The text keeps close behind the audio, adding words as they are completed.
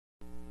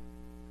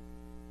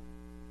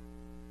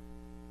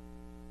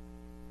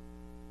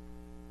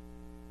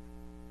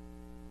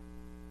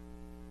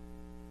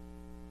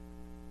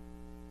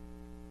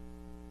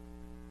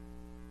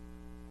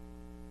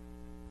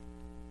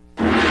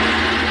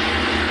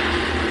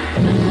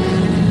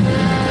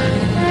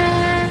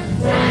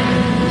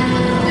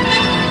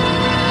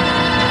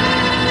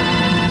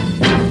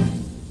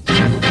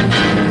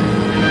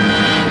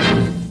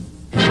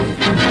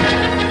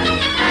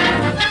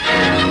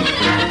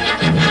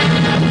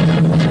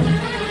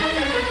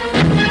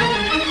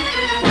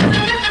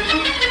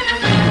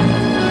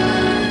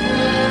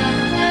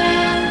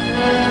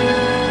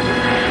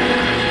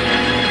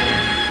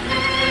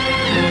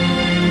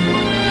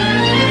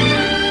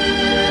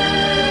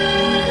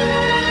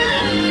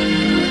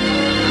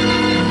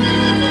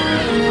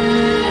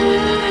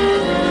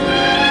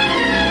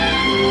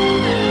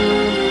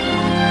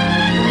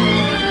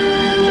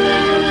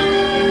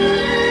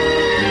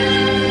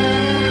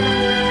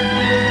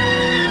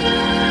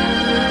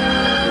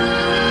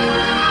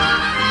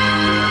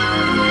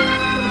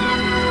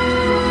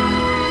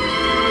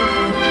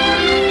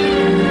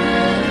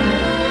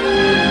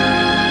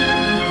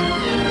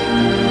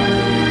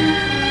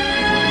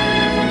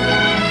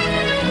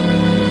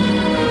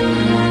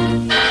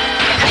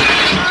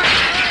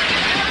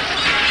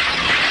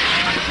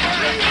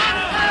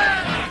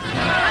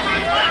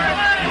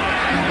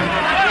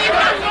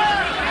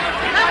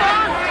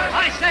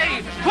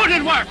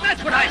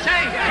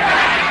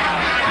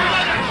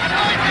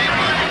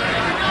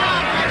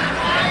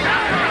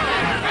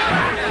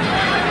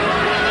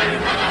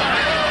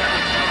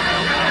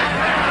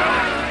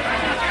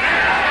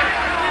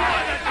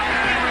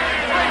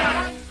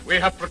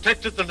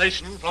protected the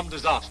nation from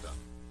disaster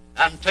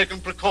and taken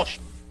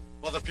precaution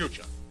for the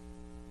future.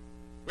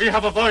 We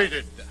have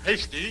avoided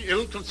hasty,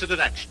 ill-considered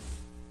action.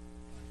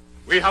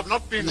 We have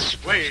not been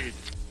swayed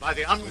by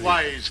the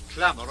unwise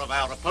clamor of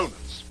our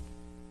opponents.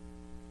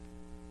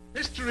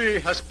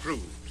 History has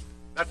proved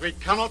that we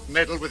cannot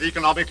meddle with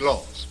economic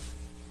laws.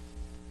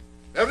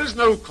 There is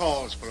no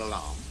cause for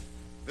alarm.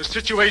 The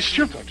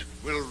situation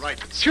will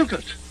right itself.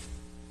 Chilcot,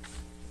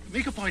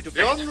 make a point of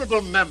The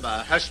honourable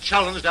member has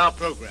challenged our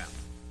programme.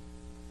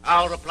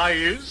 Our reply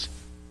is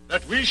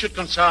that we should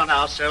concern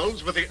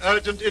ourselves with the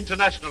urgent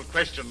international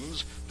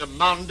questions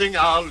demanding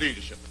our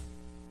leadership.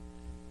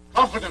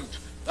 Confident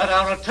that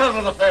our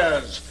internal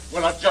affairs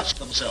will adjust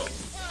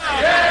themselves.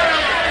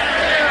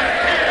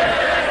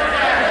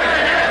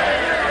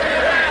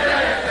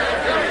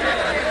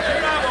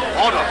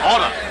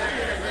 Order!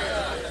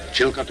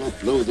 Chilcot will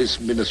blow this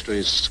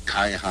ministry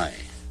sky high.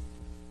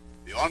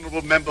 The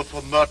honourable member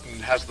for Merton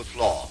has the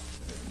floor.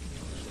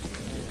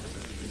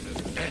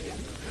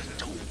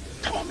 Don't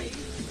tell me.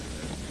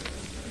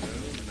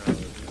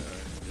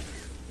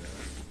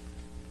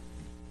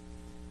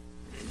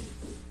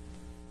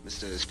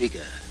 Mr.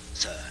 Speaker,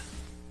 sir.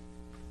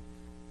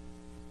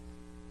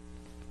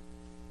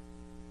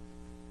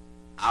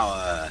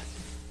 Our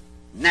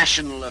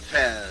national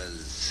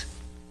affairs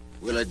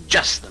will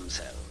adjust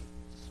themselves.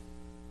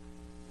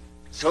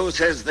 So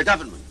says the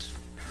government.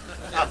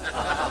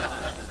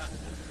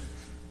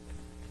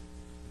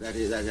 That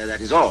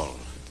is all.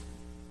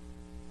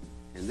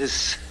 In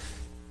this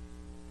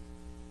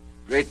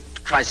great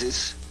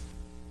crisis,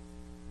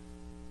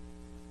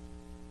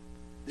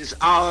 this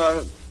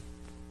hour,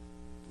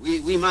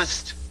 we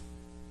must,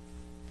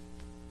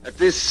 at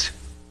this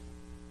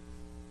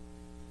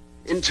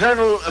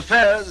internal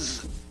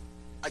affairs,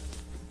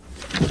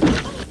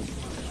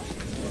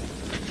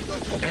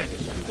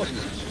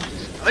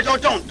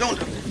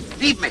 Don't.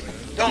 Leave me.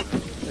 Don't.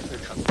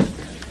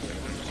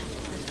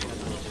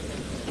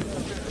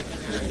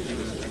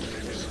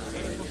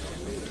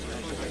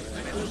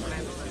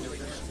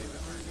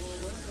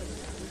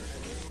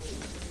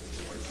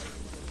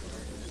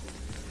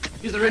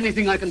 Is there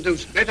anything I can do,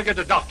 sir? Better get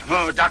a doctor.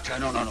 Oh, doctor,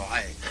 no.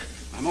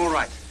 I'm all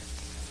right.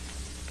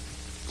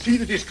 See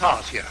that his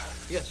car's here.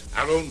 Yes.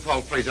 Our own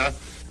fault, Fraser.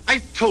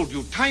 I've told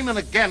you time and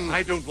again.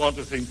 I don't want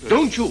to think that...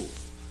 Don't you?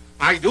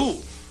 I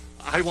do.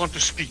 I want to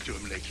speak to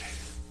him lately.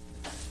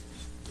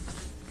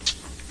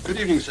 Good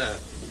evening, sir.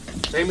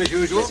 Same as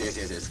usual?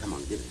 Yes. Come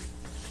on, give it.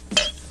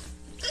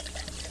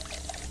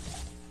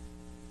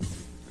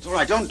 It's all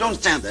right. Don't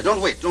stand there.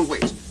 Don't wait.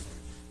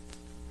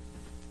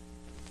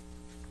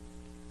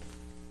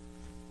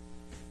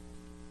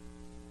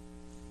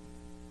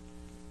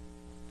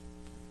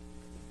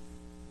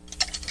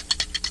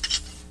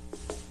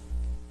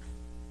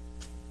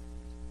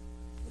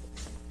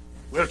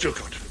 Well,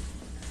 Chilcot,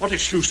 what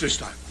excuse this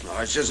time?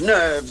 Oh, it's just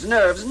nerves.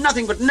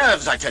 Nothing but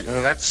nerves, I tell you.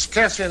 That's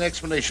scarcely an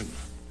explanation.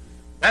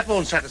 That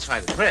won't satisfy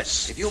the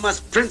press. If you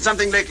must print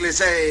something lately,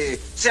 say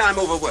I'm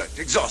overworked,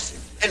 exhausted,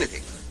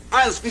 anything.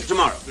 I'll speak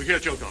tomorrow. Look here,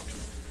 Chilcot.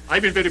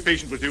 I've been very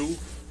patient with you,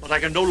 but I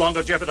can no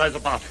longer jeopardize the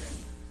party.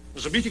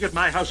 There's a meeting at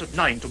my house at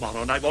 9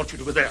 tomorrow, and I want you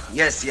to be there.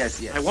 Yes.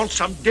 I want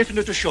some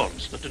definite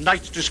assurance that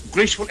tonight's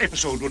disgraceful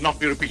episode will not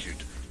be repeated.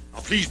 Now,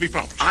 please be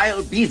prompt.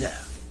 I'll be there.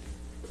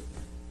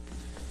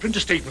 Print a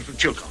statement from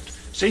Chilcot.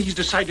 Say he's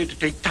decided to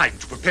take time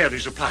to prepare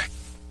his reply.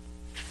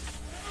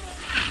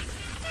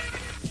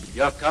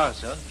 Your car,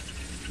 sir.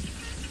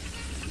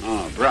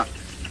 Oh, Brock.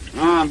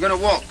 No, I'm going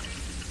to walk.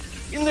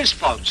 In this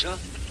fog, sir?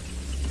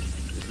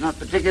 It's not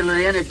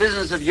particularly any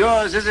business of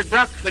yours, is it,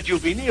 Brock? But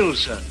you've been ill,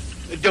 sir.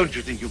 Don't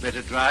you think you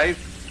better drive?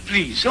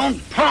 Please. Don't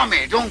paw me.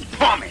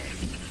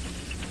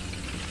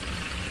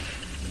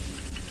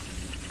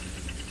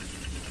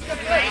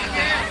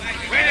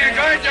 We're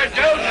going to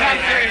do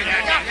something!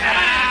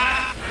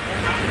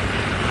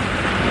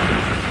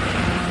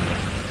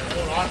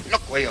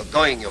 Look where you're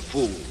going, you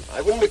fool.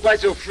 I wouldn't be quite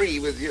so free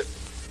with you.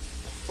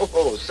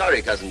 Oh,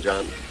 sorry, Cousin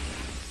John.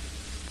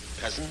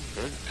 Cousin?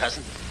 Huh?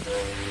 Cousin?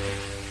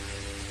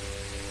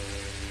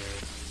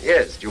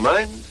 Yes, do you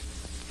mind?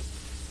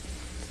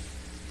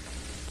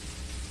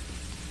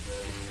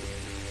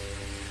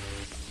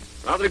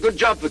 Rather a good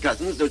job for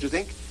cousins, don't you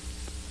think?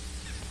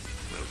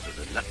 Well, for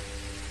the luck.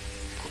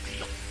 Good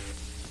luck.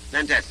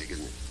 Fantastic,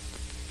 isn't it?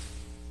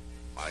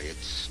 Why,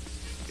 it's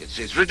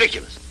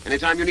ridiculous.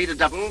 Anytime you need a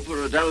double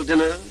for a dull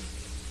dinner,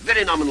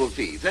 very nominal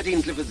fee,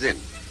 13 Clifford's Inn.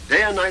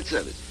 Day and night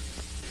service.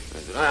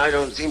 But I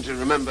don't seem to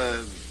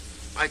remember...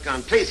 I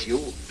can't place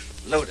you.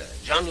 Loder,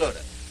 John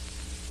Loder.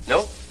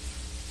 No?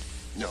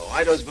 No,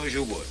 I don't suppose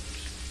you would.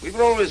 We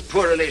were always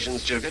poor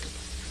relations, Chilcot.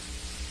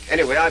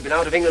 Anyway, I've been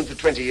out of England for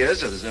 20 years,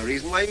 so there's no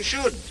reason why you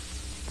should.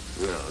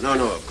 No,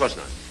 of course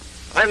not.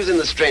 I was in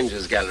the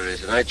Strangers' Gallery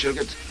tonight,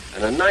 Chilcot,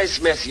 and a nice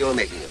mess you're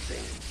making of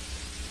things.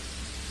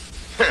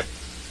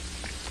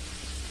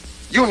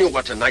 You knew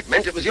what tonight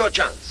meant. It was your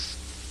chance.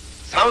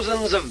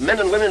 Thousands of men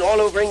and women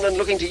all over England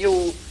looking to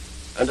you,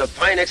 and a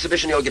fine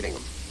exhibition you're giving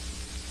them.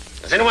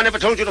 Has anyone ever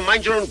told you to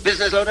mind your own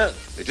business, Loder?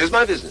 It is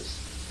my business.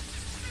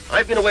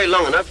 I've been away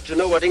long enough to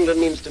know what England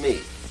means to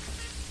me.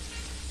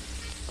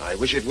 I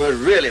wish it were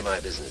really my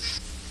business,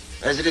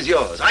 as it is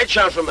yours. I'd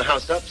shout from the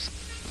housetops.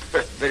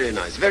 Very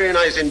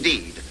nice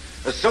indeed.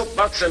 A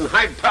soapbox and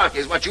Hyde Park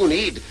is what you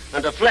need,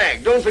 and a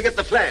flag. Don't forget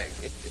the flag.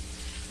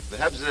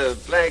 Perhaps a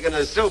flag and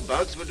a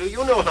soapbox would do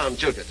you no harm,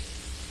 Chilcot.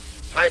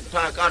 Hyde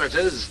Park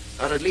orators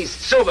are at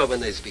least sober when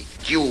they speak.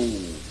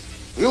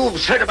 You've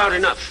said about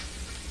enough.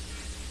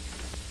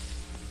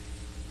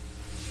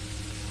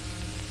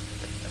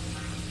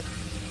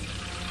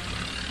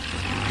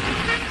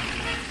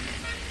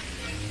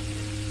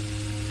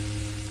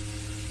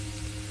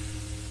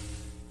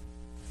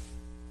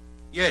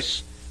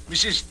 Yes,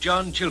 Mrs.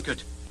 John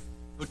Chilcot.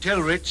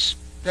 Hotel Ritz,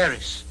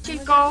 Paris.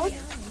 Chilcot,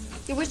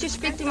 you wish to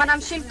speak to Madame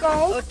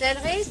Chilcot? Hotel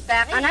Ritz,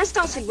 Paris. Un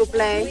instant, s'il vous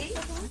plaît.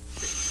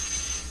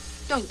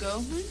 Don't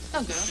go.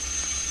 Don't go.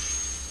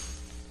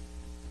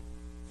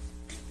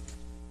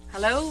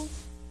 Hello?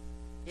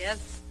 Yes.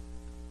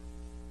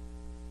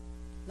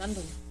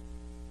 London.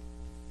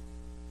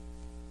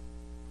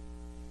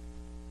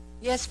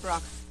 Yes,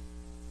 Brock.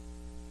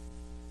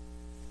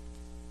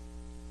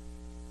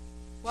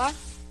 What?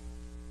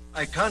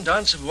 I can't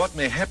answer for what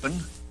may happen.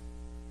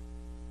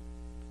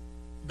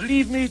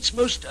 Believe me, it's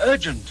most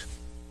urgent.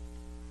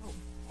 Oh,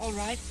 all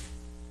right.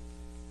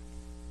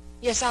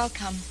 Yes, I'll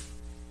come.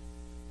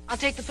 I'll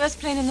take the first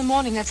plane in the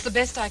morning. That's the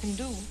best I can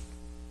do.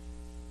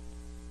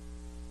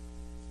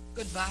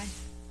 Goodbye.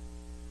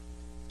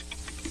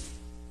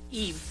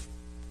 Eve,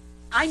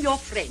 I'm your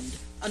friend,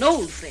 an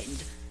old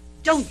friend.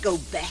 Don't go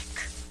back.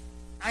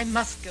 I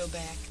must go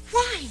back.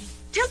 Why?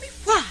 Tell me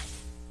why.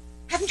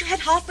 Haven't you had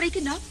heartbreak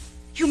enough?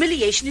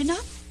 Humiliation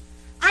enough?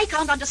 I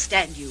can't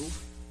understand you.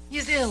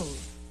 He's ill.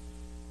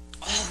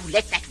 Oh,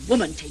 let that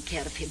woman take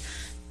care of him.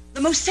 The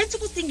most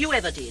sensible thing you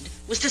ever did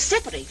was to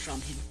separate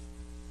from him.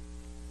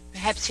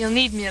 Perhaps he'll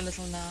need me a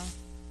little now.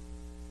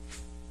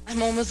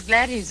 I'm almost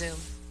glad he's ill.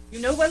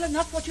 You know well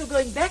enough what you're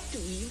going back to,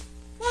 Eve.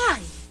 Why?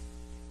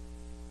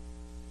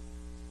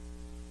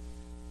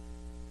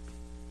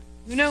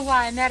 You know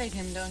why I married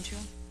him, don't you?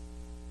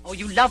 Oh,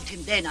 you loved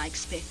him then, I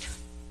expect.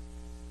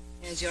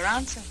 Here's your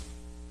answer.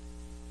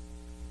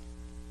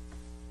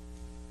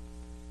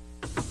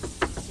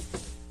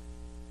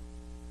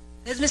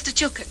 There's Mr.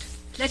 Chilcot.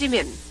 Let him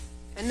in,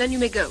 and then you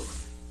may go.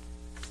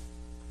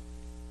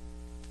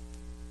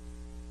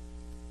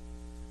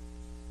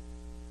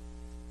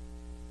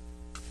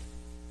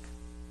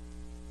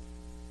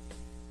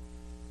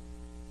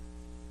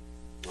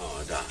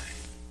 Oh, Di.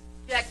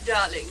 Jack,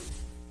 darling.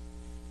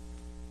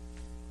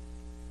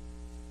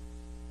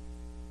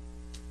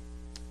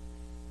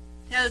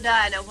 Tell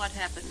Diana what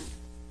happened.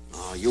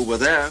 Oh, you were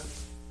there?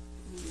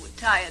 You were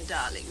tired,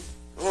 darling.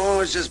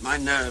 Oh, it's just my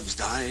nerves,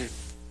 Di.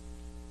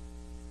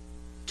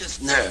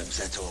 Just nerves,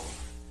 that's all.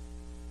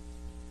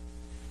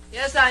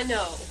 Yes, I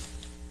know.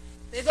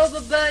 They've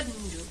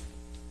overburdened you.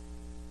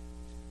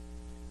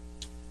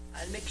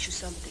 I'll mix you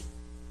something.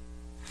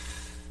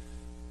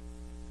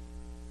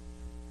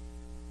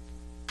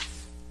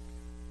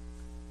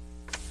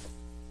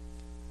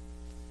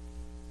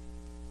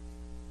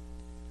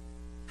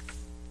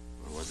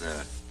 Was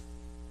there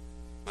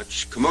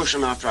much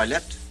commotion after I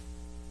left?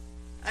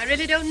 I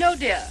really don't know,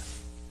 dear.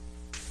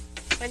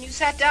 When you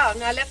sat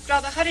down, I left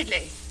rather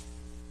hurriedly.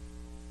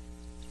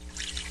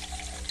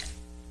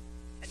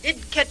 I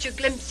did catch a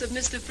glimpse of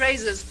Mr.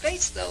 Fraser's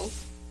face, though.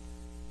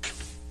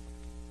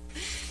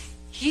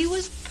 He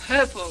was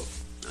purple.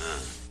 Ah.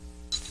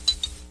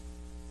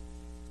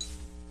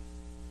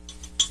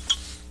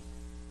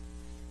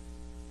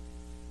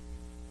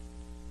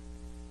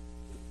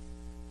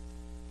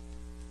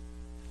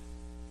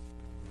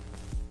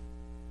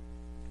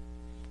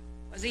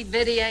 Was he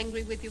very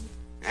angry with you?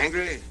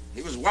 Angry?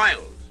 He was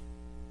wild.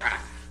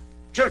 Ah.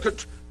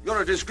 Chilcot,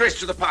 you're a disgrace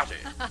to the party.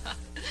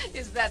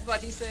 Is that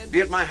what he said?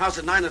 Be at my house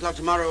at 9 o'clock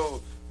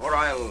tomorrow, or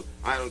I'll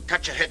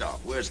cut your head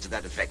off. Words to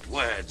that effect.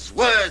 Words.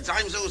 Words.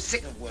 I'm so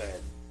sick of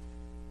words.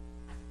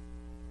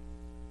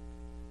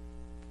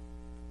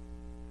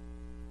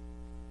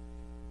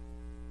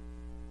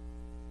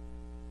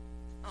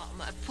 Oh,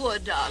 my poor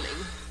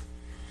darling.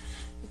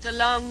 It's a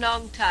long,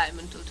 long time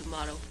until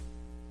tomorrow.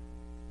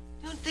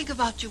 Don't think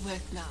about your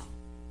work now.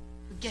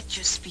 Forget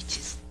your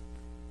speeches.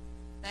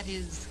 That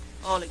is,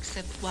 all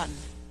except one.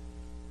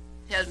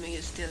 Tell me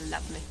you still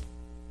love me.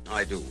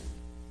 I do.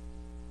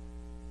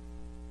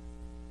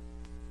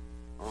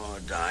 Oh,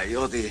 Di,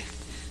 you're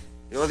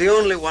the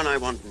only one I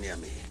want near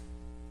me.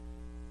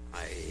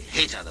 I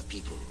hate other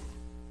people.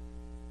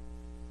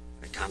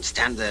 I can't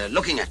stand there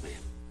looking at me.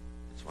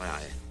 That's why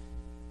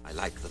I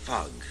like the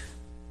fog.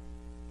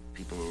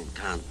 People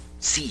can't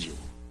see you,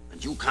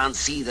 and you can't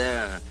see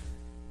their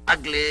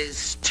ugly,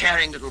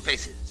 staring little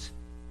faces.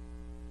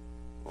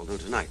 Although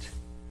tonight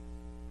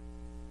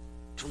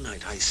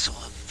I saw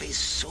a face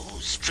so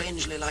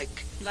strangely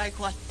like... Like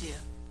what, dear?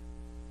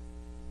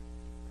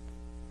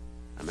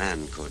 A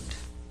man could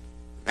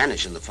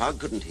vanish in the fog,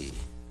 couldn't he?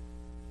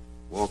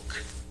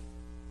 Walk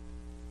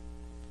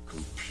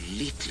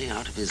completely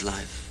out of his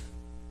life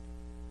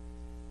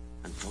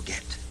and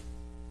forget.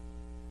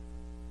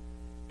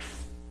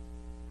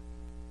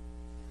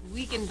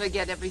 We can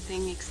forget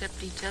everything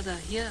except each other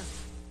here.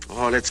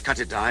 Oh, let's cut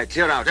it, Di.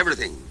 Clear out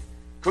everything.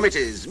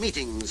 Committees,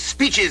 meetings,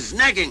 speeches,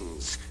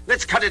 naggings.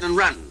 Let's cut it and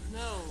run.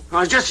 No. Oh,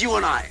 it's just you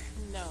and I.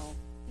 No.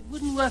 It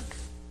wouldn't work.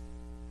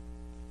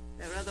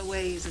 There are other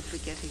ways of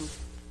forgetting.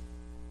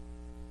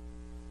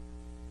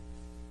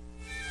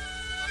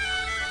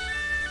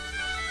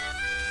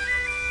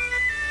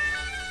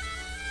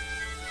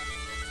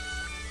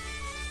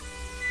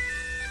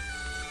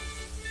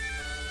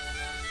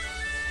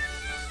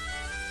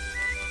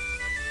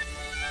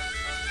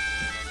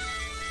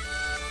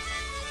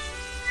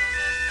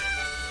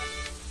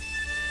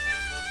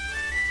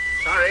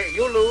 Sorry,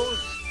 you lose.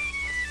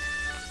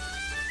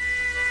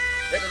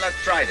 Better luck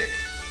Friday.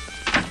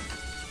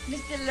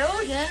 Mr.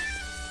 Loader.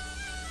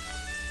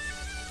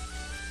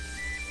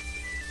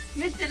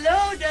 Mr.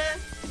 Loader.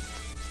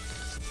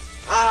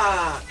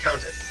 Ah,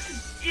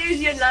 Countess. Here's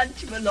your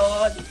lunch, my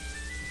lord.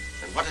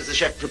 And what has the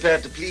chef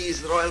prepared to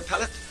please the royal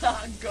palate?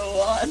 Ah,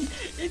 go on.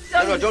 It's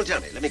No, don't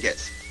tell me. Let me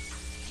guess.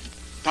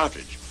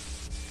 Partridge.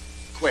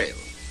 Quail.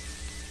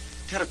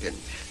 Terrapin.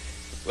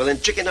 Well,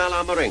 then chicken a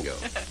la Marengo.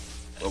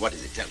 Well, what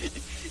is it? Tell me.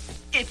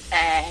 It's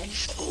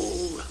ash.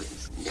 Oh,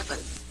 Robbins,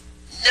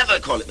 never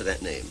call it by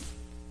that name.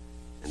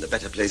 In the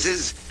better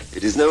places,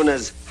 it is known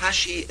as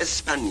Hashi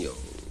Espanol.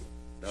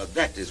 Now,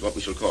 that is what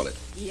we shall call it.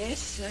 Yes,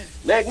 sir.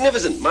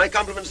 Magnificent. My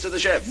compliments to the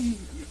chef.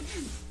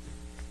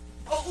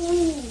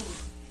 Oh,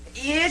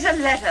 here's a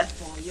letter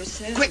for you,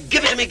 sir. Quick,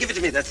 give it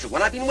to me. That's the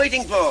one I've been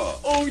waiting for.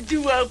 Oh,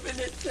 do open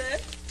it, sir.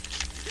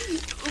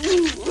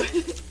 Ooh.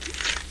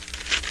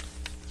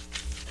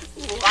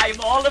 Oh, I'm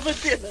all of a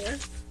dinner.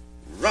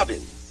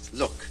 Robbins,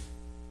 look.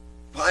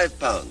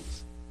 £5.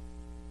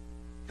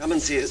 Come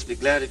and see us. Be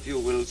glad if you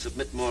will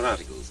submit more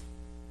articles.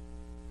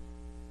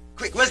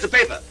 Quick, where's the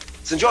paper?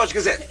 St. George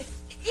Gazette.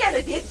 Here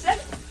it is, sir.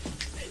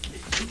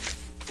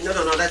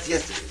 No, that's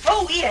yesterday.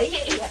 Oh,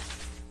 here.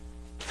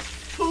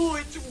 Oh,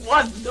 it's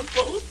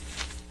wonderful.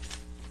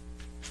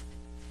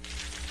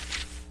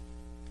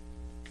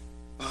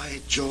 By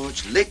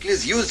George,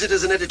 Lakely's used it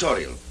as an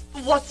editorial.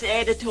 What's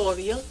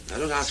editorial? Now,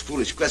 don't ask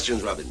foolish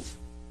questions, Robbins.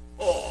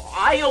 Oh,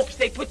 I hope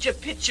they put your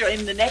picture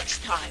in the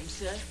next time,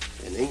 sir.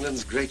 In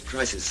England's great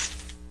crisis,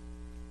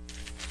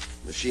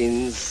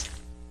 machines,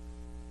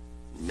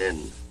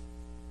 men.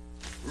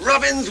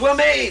 Robbins were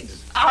made!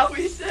 Are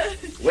we, sir?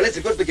 Well, it's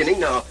a good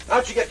beginning. Now,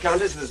 out you get,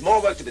 Countess. There's more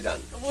work to be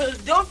done. Well,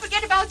 don't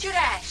forget about your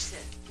ash, sir.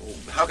 Oh,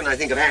 how can I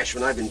think of ash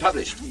when I've been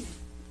published?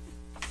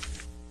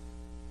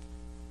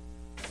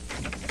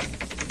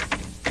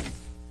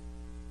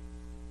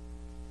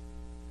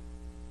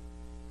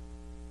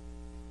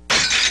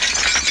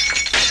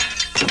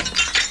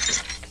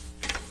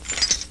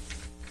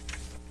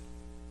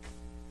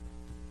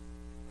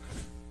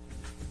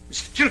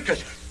 Mr.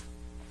 Chilcott.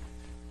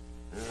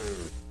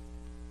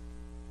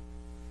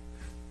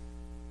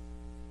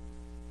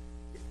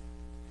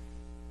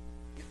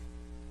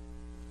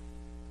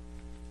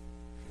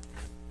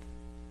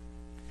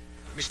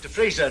 Mr.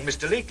 Fraser and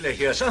Mr. Lakely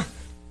here, sir.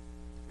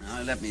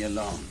 Now, let me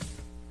alone.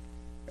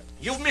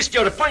 You've missed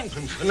your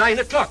appointment for 9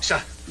 o'clock,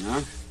 sir.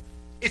 No?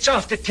 It's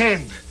after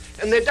 10,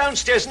 and they're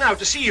downstairs now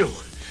to see you.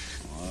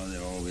 Oh,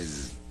 they're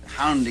always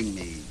hounding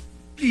me.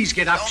 Please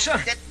get up,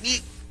 sir. Let me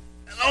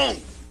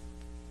alone.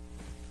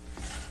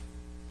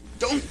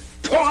 Don't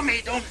paw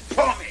me.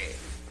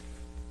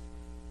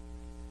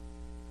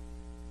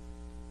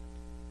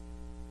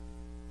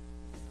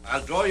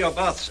 I'll draw your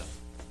bath, sir.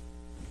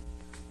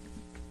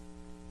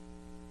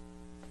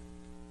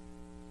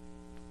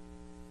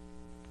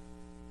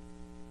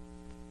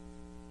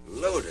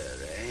 Loader,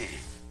 eh?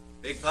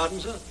 Beg pardon,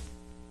 sir?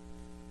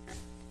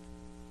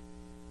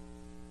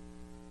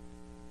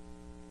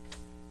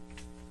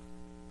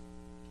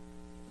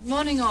 Good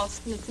morning,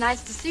 Austin. It's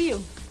nice to see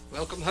you.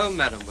 Welcome home,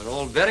 madam. We're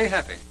all very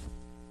happy.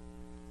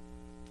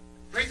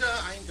 Fraser,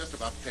 I'm just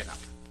about fed up.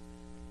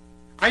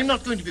 I'm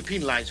not going to be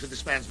penalized for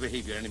this man's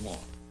behavior anymore.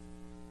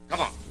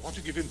 Come on. Want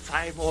to give him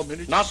 5 more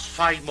minutes? Not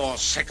 5 more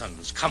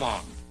seconds. Come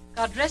on.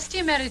 God rest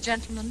you, merry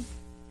gentlemen.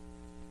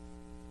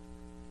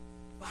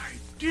 My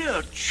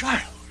dear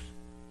child.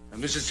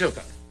 Mrs.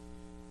 Silver.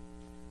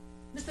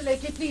 Mr.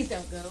 Lakely, please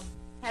don't go.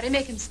 Harry,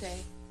 make him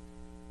stay.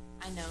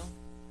 I know.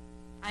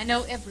 I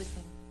know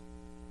everything.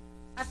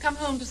 I've come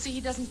home to see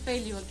he doesn't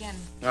fail you again.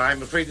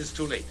 I'm afraid it's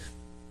too late.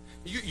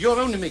 You're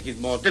only making it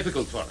more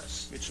difficult for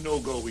us. It's no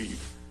go, Eve.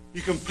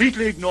 He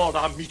completely ignored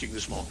our meeting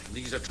this morning.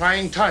 These are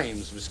trying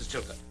times, Mrs.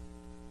 Chilcott.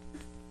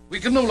 We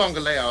can no longer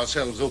lay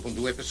ourselves open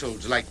to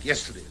episodes like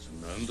yesterday's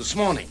and this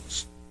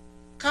morning's.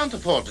 Can't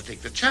afford to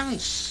take the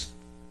chance.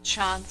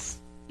 Chance.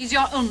 He's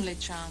your only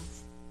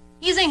chance.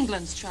 He's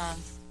England's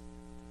chance.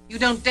 You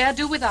don't dare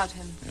do without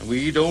him. And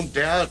we don't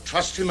dare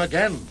trust him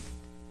again.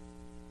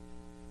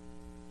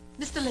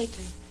 Mr.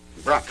 Lakely.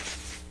 Brock,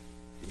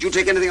 did you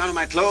take anything out of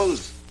my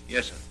clothes?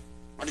 Yes, sir.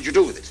 What did you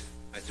do with it?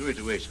 I threw it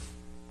away, sir.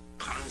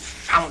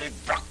 Confound it,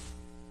 Brock.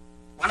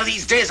 One of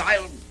these days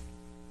I'll...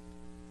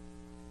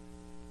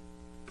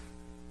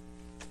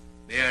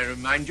 May I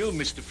remind you,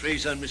 Mr.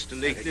 Fraser and Mr.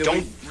 Lakely...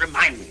 Don't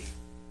remind me.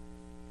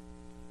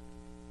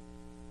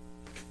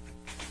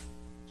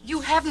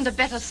 haven't a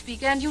better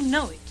speaker, and you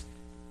know it.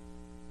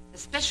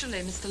 Especially,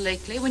 Mr.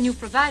 Lakely, when you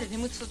provided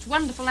him with such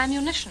wonderful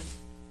ammunition.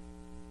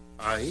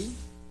 I?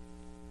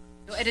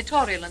 Your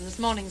editorial in this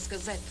morning's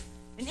Gazette.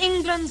 In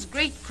England's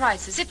great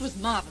crisis. It was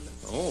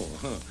marvelous. Oh,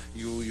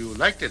 you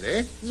liked it,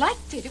 eh?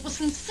 Liked it. It was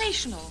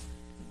sensational.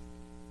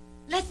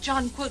 Let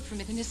John quote from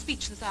it in his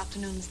speech this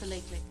afternoon, Mr.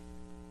 Lakely.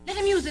 Let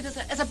him use it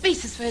as a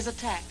basis for his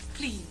attack.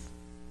 Please.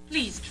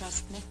 Please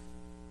trust me.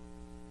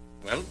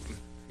 Well,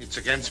 it's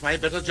against my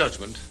better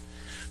judgment.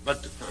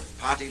 But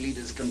party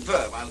leaders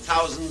confer while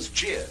thousands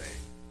cheer, eh?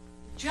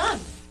 John.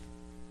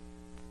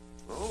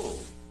 Oh.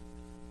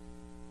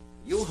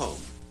 You home.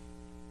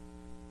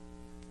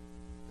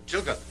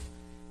 Chilcott,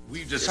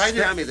 we've decided...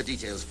 Spare me the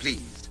details,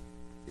 please.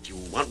 If you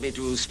want me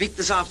to speak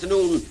this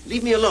afternoon,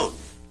 leave me alone.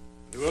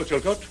 Very well,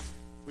 Chilcott.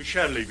 We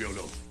shall leave you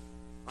alone.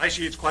 I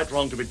see it's quite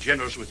wrong to be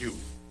generous with you.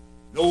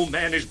 No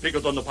man is bigger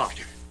than the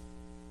party.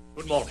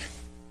 Good morning.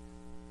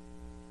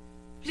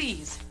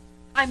 Please.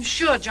 I'm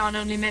sure John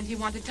only meant he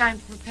wanted time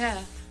to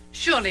prepare.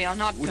 Surely you're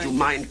not Would you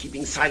mind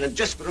keeping silent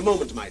just for a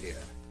moment, my dear?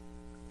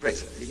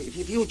 Fraser,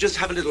 if you just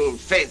have a little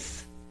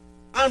faith,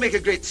 I'll make a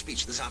great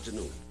speech this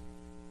afternoon.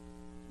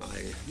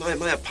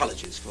 My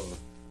apologies for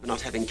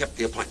not having kept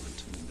the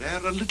appointment.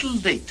 They're a little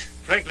late.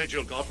 Frankly,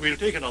 Chilcott, we'll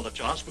take another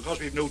chance because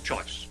we've no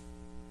choice.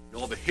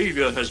 Your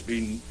behavior has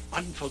been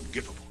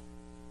unforgivable.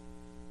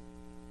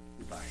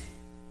 Goodbye.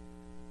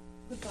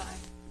 Goodbye.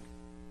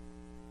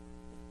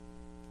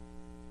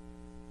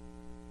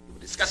 You were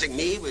discussing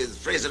me with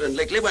Fraser and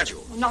Lakely, weren't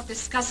you? Well, not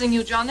discussing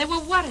you, John. They were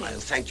worried. I'll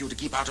thank you to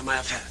keep out of my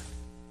affair.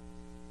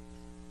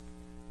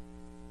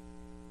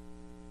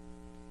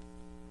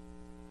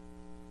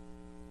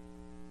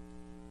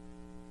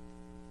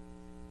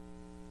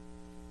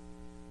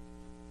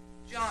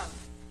 John.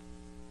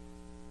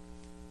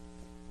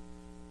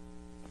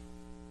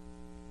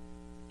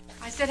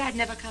 I said I'd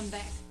never come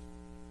back.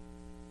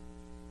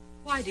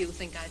 Why do you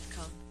think I've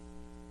come?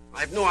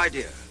 I've no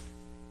idea.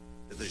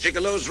 Did the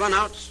gigolos run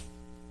out?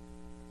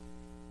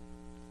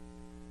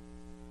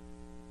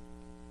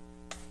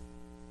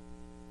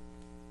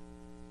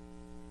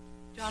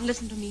 John,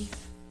 listen to me.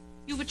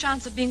 You've a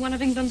chance of being one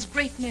of England's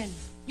great men.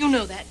 You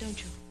know that,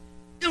 don't you?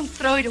 Don't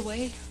throw it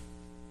away.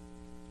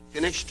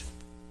 Finished?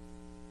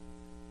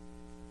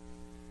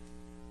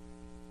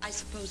 I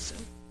suppose so.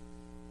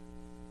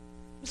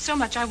 There's so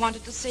much I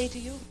wanted to say to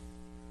you.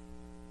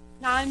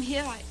 Now I'm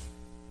here,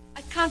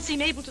 I can't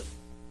seem able to...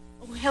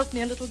 Oh, help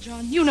me a little,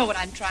 John. You know what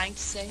I'm trying to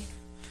say.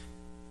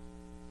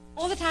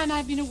 All the time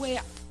I've been away,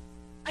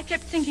 I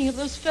kept thinking of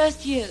those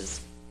first years.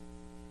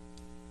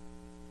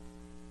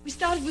 We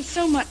started with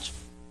so much.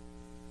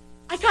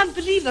 I can't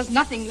believe there's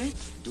nothing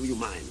left. Do you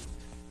mind?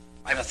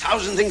 I have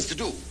 1,000 things to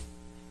do.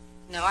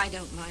 No, I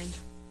don't mind.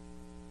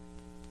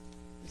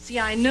 You see,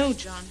 I know,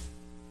 John.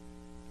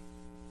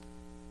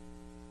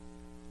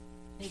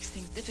 It makes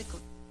things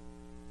difficult.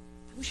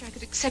 I wish I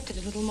could accept it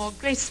a little more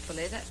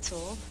gracefully, that's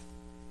all.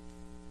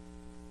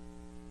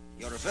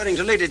 You're referring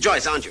to Lady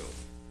Joyce, aren't you?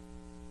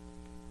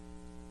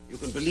 You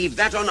can believe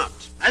that or not,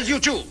 as you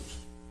choose.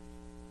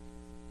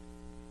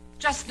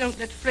 Just don't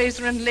let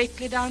Fraser and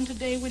Lakely down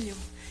today, will you?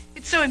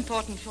 It's so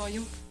important for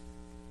you.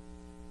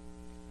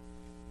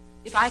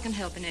 If I can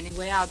help in any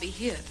way, I'll be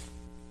here.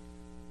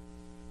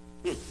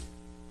 You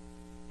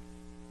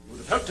would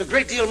have helped a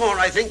great deal more,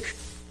 I think,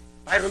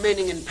 by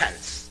remaining in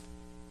Paris.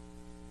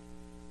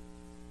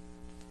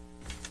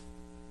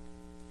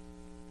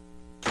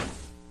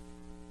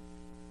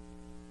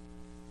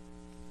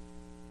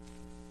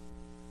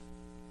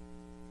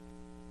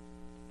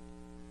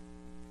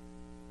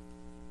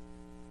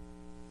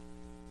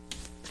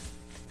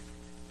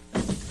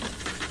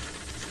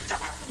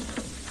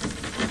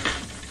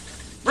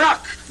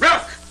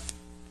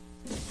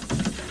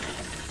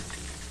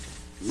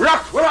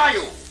 Where are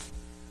you?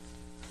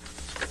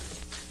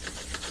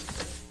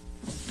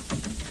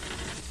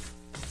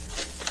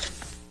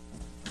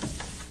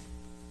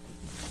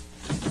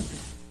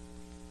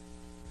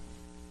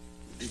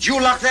 Did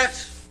you lock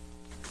that?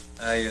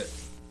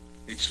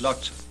 It's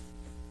locked, sir.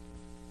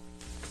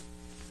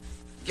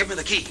 Give me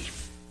the key.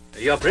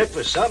 Your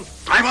breakfast, son.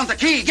 I want the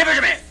key. Give it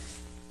to me.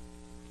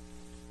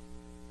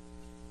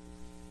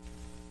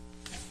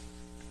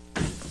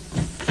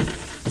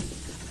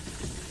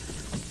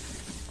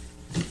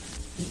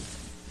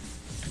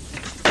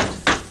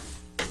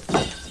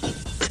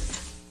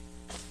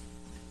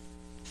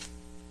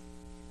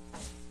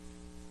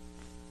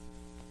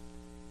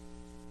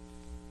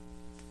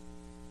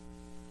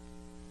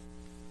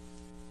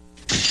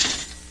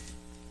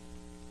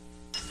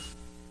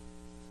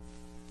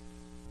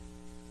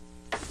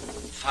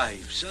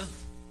 Five, sir.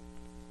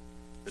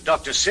 The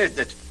doctor said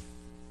that...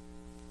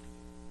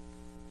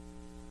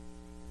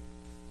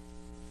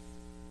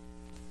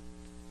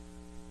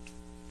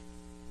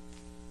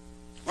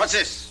 What's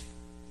this?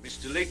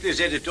 Mr.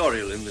 Lakely's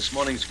editorial in this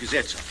morning's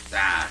Gazette, sir.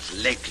 Ah,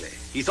 Lakely.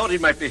 He thought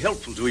it might be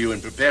helpful to you in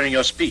preparing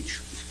your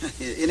speech.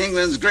 In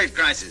England's great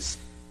crisis.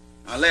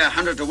 I'll lay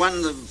 100 to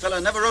 1 the fellow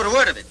never wrote a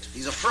word of it.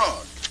 He's a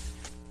fraud.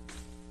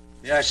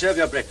 May I serve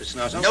your breakfast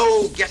now, sir?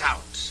 No, get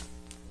out.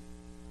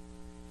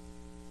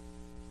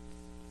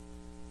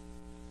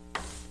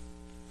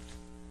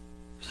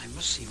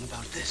 must see him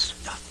about this.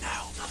 Not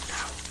now, not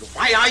now.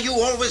 Why are you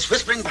always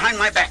whispering behind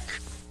my back?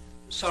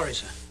 Sorry,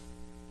 sir.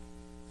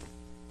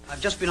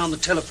 I've just been on the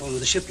telephone with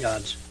the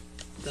shipyards.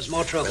 There's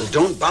more trouble. Well,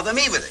 don't bother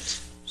me with it.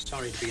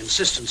 Sorry to be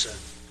insistent, sir,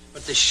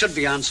 but this should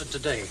be answered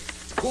today.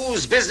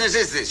 Whose business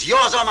is this,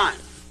 yours or mine?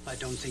 I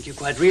don't think you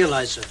quite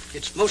realize, sir.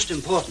 It's most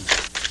important.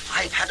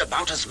 I've had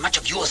about as much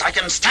of you as I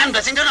can stand,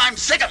 Blessington. I'm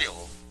sick of you.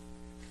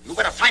 You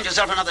better find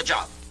yourself another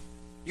job.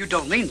 You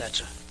don't mean that,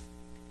 sir.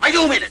 I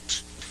do mean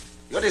it.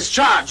 You're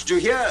discharged, do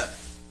you hear?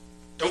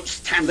 Don't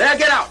stand there.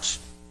 Get out.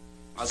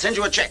 I'll send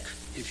you a check.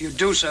 If you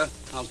do, sir,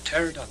 I'll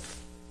tear it up.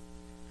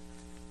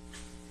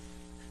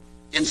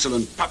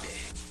 Insolent puppy.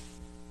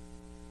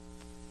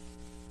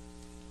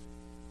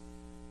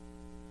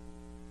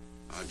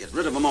 I'll get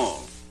rid of them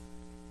all.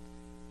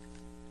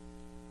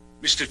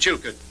 Mr.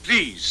 Chilcott,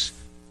 please.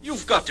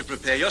 You've got to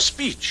prepare your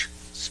speech.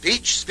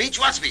 Speech? Speech?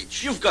 What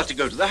speech? You've got to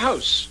go to the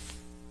house.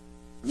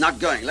 Not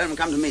going. Let him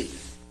come to me.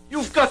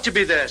 You've got to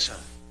be there, sir.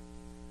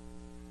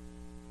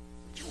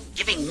 You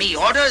giving me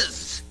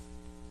orders?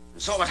 You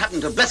saw what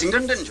happened to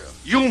Blessington, didn't you?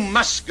 You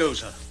must go,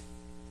 sir.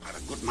 I've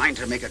a good mind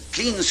to make a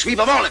clean sweep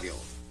of all of you.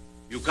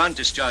 You can't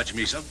discharge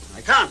me, sir.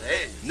 I can't,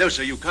 eh? No,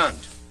 sir, you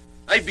can't.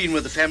 I've been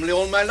with the family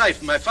all my life,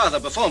 and my father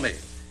before me.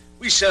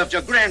 We served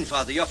your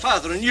grandfather, your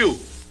father, and you.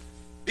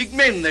 Big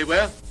men they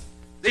were.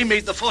 They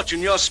made the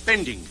fortune you're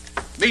spending.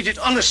 Made it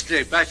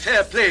honestly, by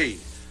fair play.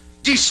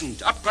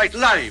 Decent, upright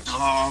lives.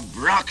 Oh,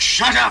 Brock,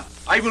 shut up!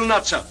 I will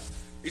not, sir.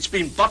 It's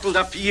been bottled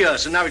up for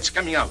years, and now it's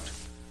coming out.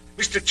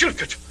 Mr.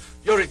 Chilcott,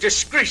 you're a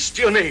disgrace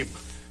to your name.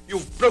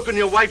 You've broken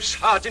your wife's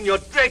heart, and you're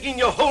dragging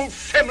your whole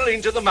family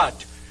into the mud.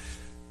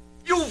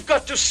 You've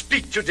got to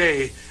speak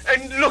today,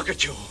 and look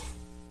at you.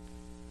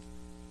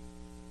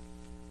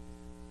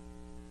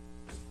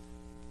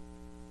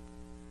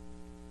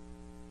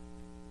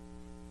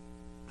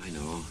 I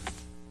know.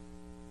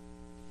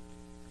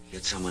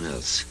 Get someone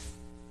else.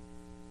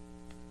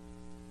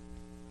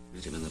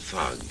 Meet him in the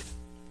fog.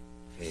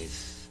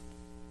 Face,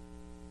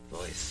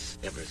 voice,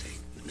 everything.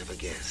 You'd never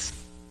guess.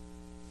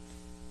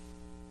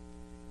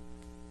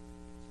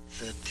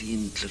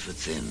 13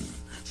 Clifford's Inn.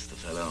 That's the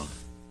fellow.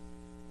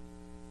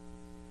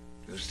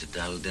 Goes to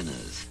dull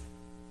dinners.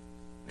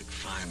 Make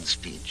fine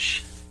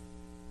speech.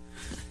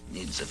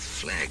 Needs a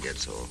flag,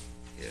 that's all.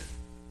 Here.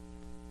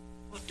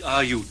 What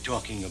are you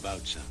talking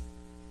about, sir?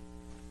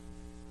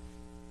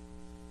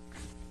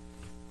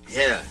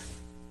 Here.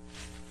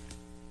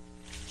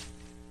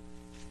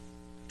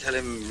 Tell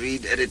him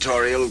read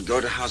editorial, go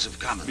to House of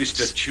Commons.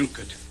 Mr.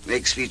 Chilcott.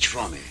 Make speech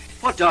for me.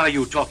 What are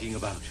you talking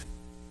about?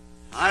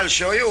 I'll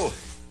show you.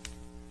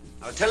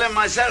 I'll tell him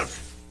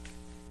myself.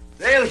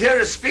 They'll hear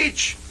a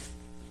speech.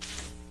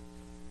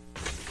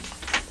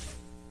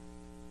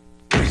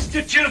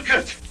 Mr.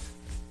 Chilcott!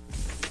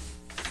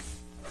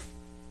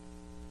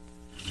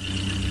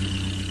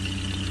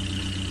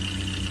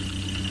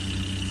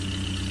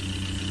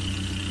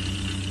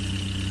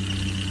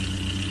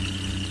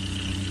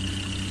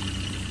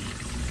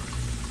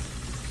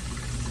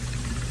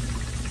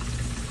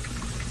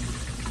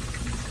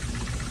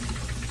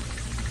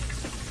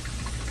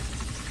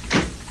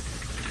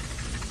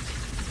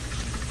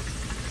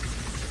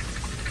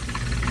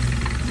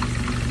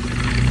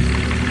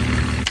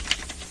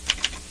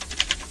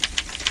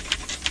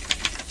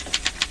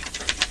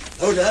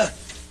 Loader.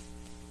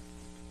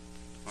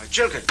 Why,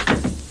 Chilcott.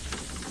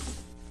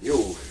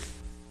 You.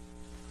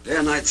 Day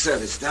and night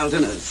service, Dal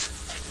Dinners.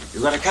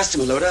 You got a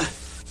customer, Loader.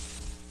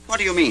 What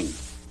do you mean?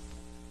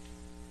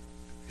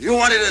 You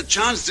wanted a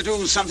chance to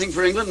do something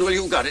for England, well,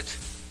 you got it.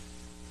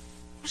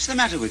 What's the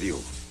matter with you?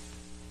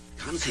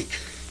 Can't think.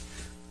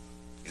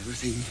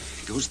 Everything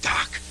goes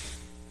dark.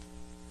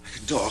 Like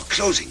a door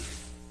closing.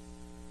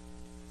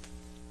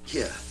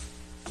 Here.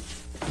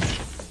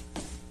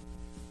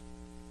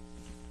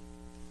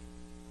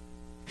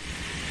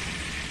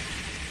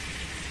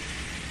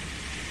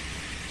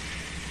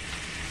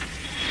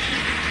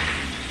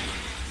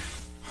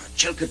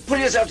 Chilcott, pull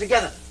yourself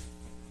together.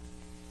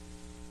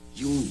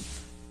 You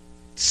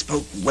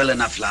spoke well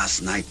enough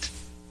last night.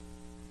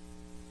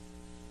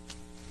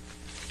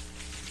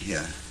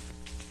 Here.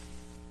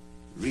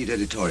 Read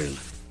editorial.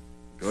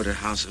 Go to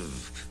House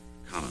of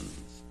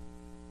Commons.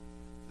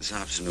 This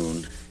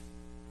afternoon,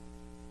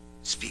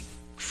 speak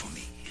for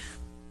me.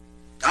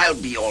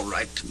 I'll be all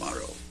right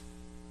tomorrow.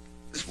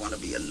 Just want to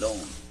be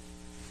alone.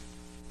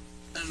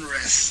 And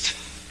rest.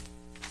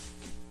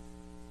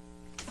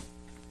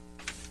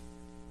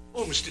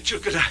 Oh, Mr.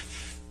 Chilcott,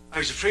 I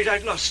was afraid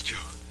I'd lost you.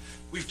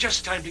 We've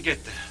just time to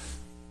get there.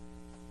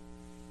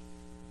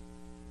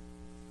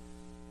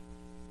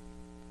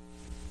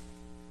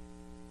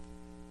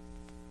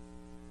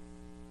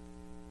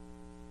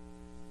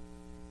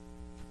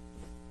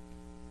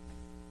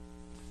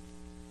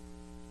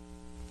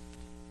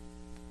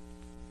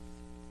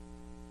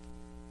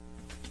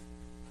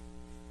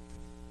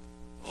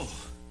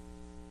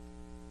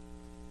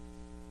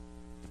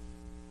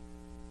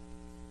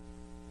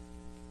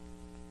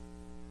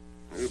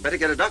 You better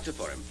get a doctor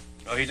for him.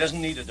 Oh, he doesn't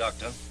need a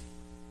doctor.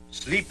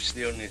 Sleep's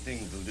the only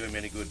thing that'll do him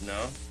any good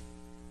now.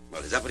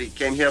 Well, is that what he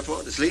came here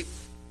for, to sleep?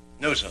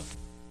 No, sir.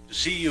 To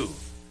see you.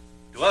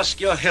 To ask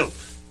your help.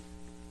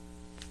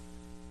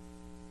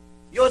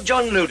 You're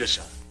John Loder,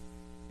 sir.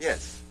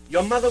 Yes.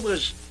 Your mother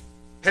was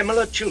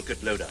Pamela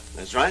Chilcott Loder.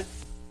 That's right.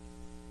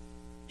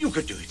 You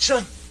could do it,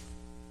 sir.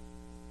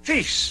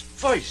 Face,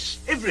 voice,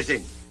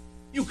 everything.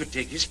 You could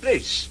take his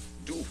place.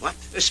 Do what?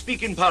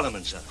 Speak in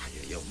Parliament, sir.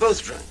 You're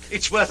both drunk.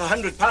 It's worth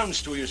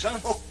 £100 to you, sir.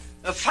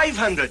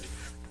 500.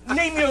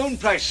 Name your own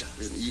price, sir.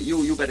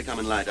 You better come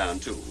and lie down,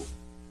 too.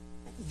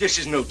 This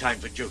is no time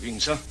for joking,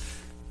 sir.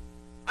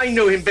 I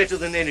know him better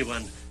than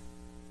anyone.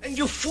 And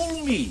you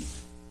fool me.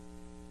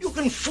 You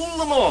can fool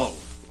them all.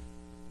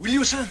 Will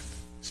you, sir?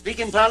 Speak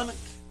in Parliament?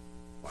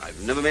 Well,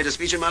 I've never made a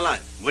speech in my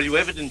life. Well, you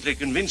evidently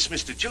convinced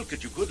Mr.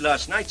 Chilcott you could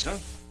last night, sir.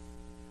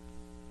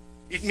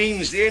 It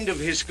means the end of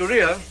his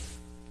career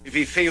if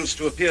he fails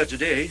to appear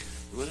today.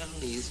 Well,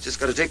 he's just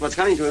got to take what's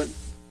coming to him.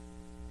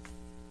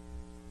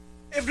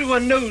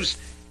 Everyone knows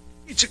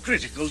it's a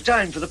critical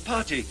time for the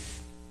party.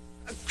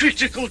 A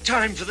critical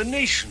time for the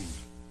nation.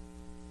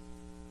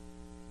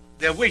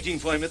 They're waiting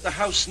for him at the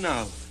House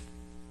now.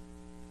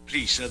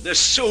 Please, sir, there's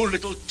so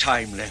little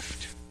time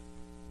left.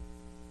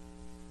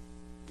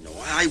 No,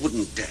 I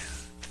wouldn't dare.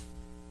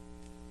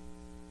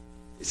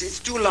 It's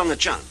too long a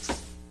chance.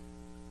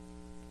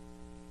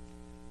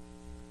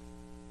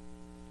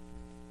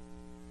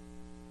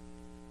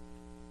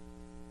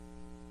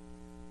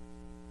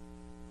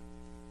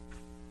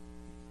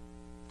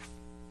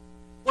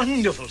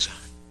 Wonderful, sir.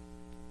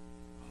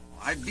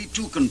 Oh, I'd be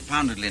too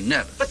confoundedly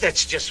nervous. But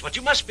that's just what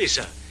you must be,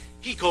 sir.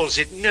 He calls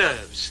it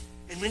nerves.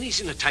 And when he's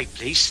in a tight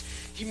place,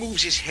 he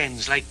moves his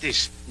hands like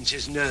this and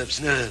says,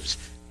 nerves, nerves.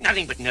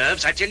 Nothing but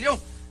nerves, I tell you.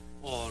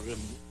 Or,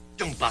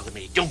 don't bother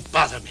me, don't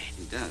bother me.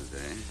 He does,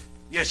 eh?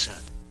 Yes, sir.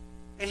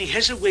 And he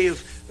has a way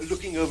of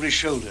looking over his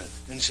shoulder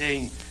and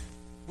saying,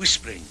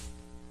 whispering.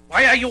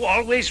 Why are you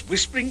always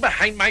whispering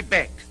behind my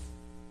back?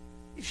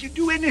 If you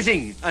do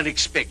anything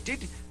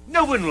unexpected,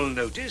 no one will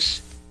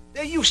notice.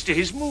 They're used to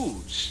his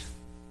moods.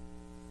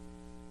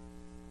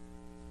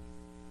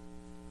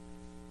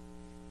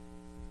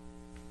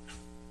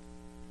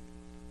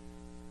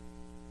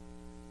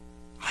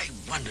 I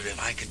wonder if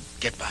I could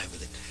get by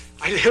with it.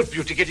 I'll help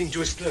you to get into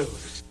his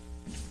clothes.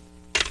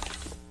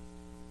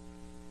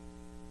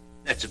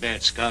 That's a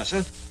bad scar,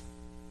 sir.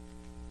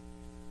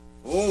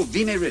 Oh,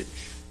 Vimy Ridge.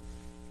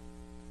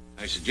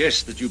 I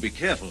suggest that you be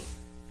careful.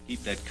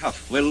 Keep that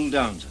cuff well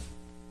down, sir.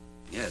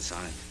 Yes,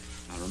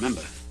 I'll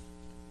remember.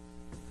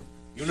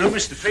 You know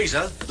Mr.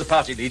 Fraser, the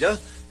party leader,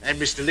 and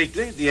Mr.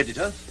 Lately, the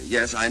editor?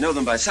 Yes, I know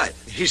them by sight.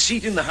 His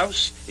seat in the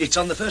House, it's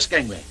on the first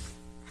gangway.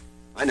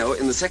 I know,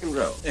 in the second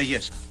row.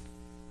 Yes, sir.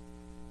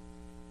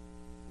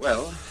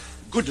 Well,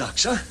 good luck,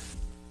 sir.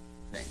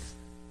 Thanks.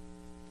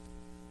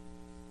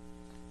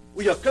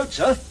 Well, your coat,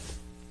 sir.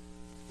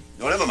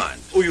 No, never mind.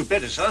 Oh, you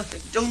better, sir.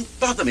 Don't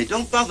bother me,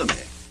 don't bother me.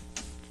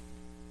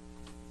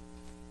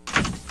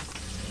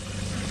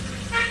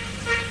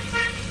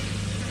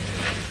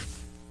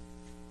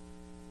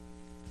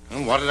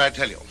 And what did I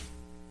tell you?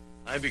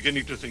 I'm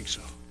beginning to think so.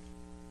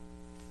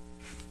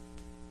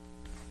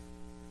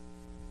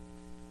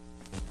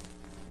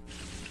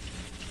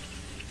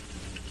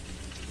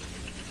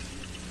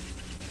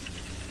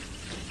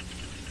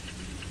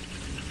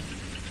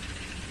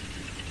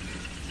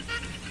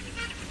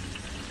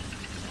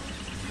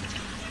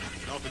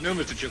 Good afternoon,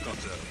 Mr. Chilcott,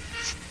 sir.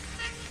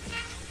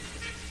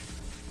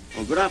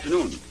 Oh, good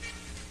afternoon.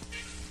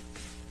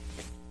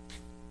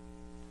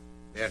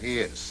 There he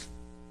is.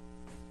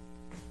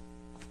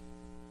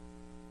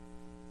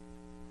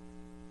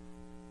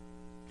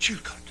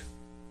 Chilcott,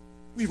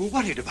 we were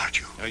worried about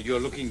you.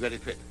 You're looking very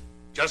fit.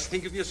 Just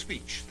think of your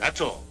speech,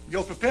 that's all.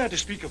 You're prepared to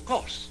speak, of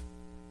course.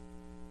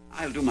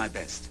 I'll do my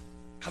best.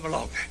 Come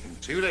along, then.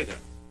 See you later.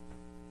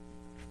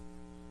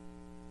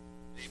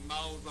 They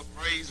mouth the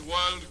phrase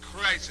world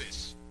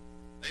crisis.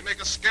 They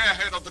make a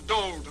scarehead of the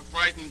dole to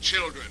frighten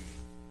children.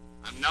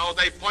 And now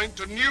they point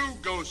to new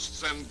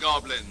ghosts and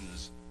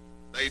goblins.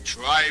 They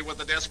try with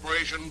the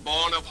desperation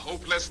born of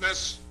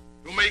hopelessness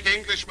to make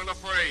Englishmen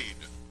afraid.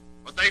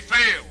 But they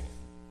fail.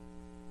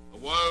 The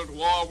World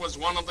War was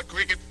won on the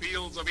cricket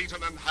fields of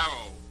Eton and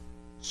Harrow.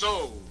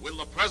 So will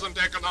the present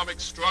economic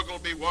struggle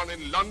be won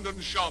in London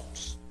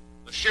shops,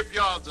 the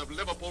shipyards of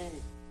Liverpool,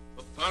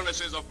 the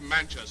furnaces of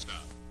Manchester.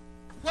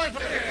 Order,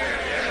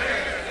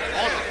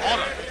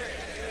 order.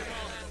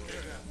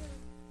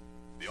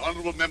 The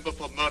honourable member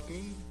for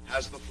Merton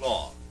has the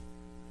floor.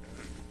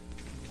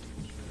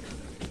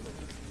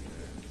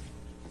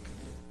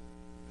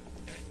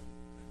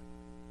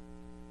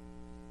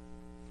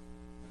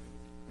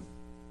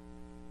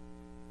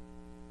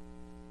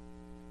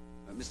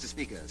 Mr.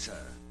 Speaker, sir.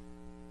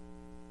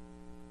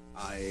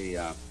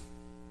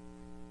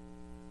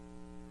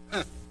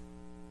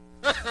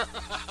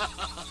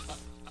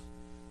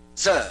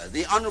 Sir,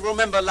 the honourable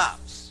member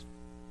laughs.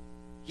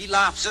 He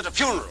laughs at a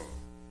funeral.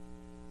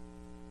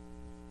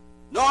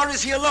 Nor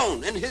is he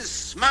alone in his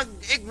smug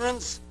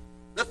ignorance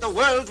that the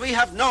world we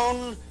have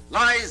known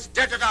lies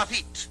dead at our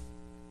feet.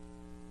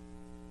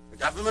 The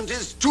government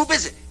is too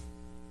busy.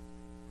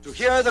 to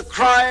hear the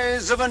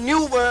cries of a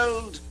new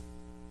world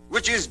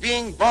which is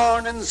being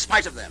born in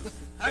spite of them.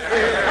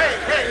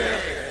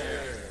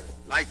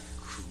 Like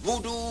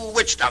voodoo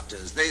witch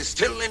doctors, they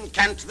still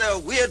incant their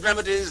weird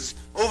remedies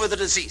over the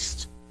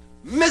deceased.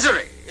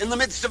 Misery in the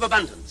midst of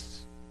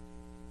abundance.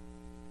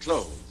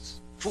 Clothes,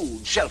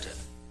 food, shelter,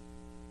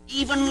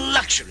 even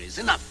luxuries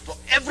enough for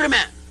every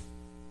man.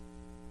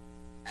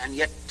 And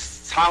yet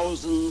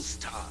thousands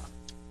starve.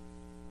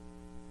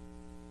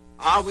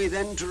 Are we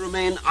then to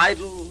remain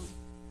idle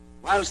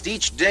whilst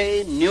each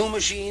day new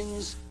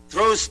machines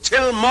throw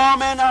still more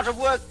men out of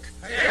work?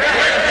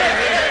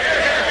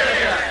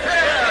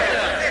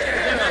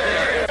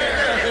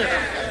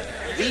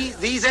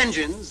 These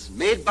engines,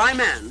 made by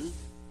man,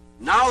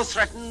 now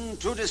threaten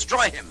to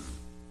destroy him.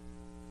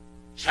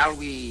 Shall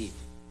we,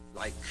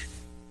 like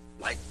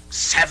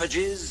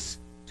savages,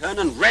 turn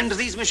and rend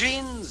these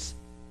machines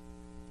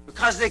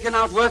because they can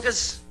outwork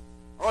us?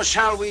 Or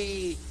shall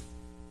we,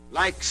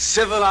 like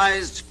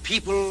civilized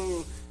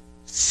people,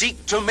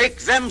 seek to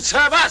make them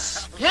serve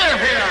us? Here!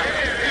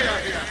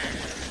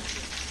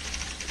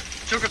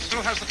 Chilcot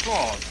still has the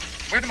claws.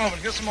 Wait a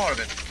moment, here's some more of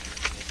it.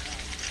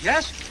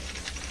 Yes?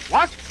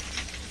 What?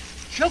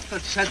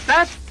 Chilcot said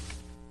that?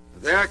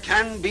 There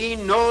can be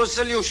no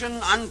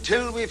solution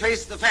until we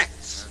face the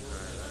facts.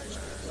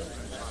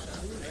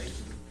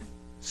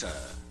 Sir,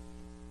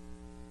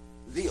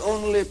 the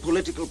only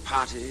political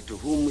party to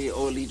whom we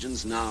owe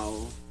allegiance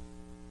now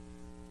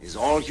is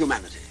all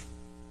humanity.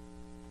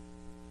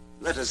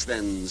 Let us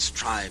then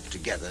strive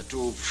together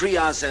to free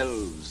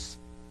ourselves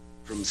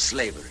from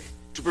slavery,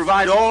 to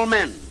provide all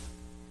men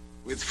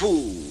with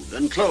food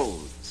and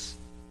clothes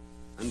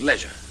and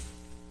leisure.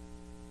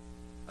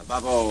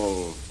 Above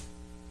all,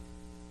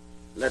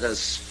 let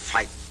us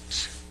fight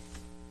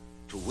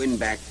to win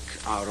back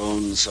our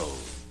own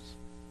souls.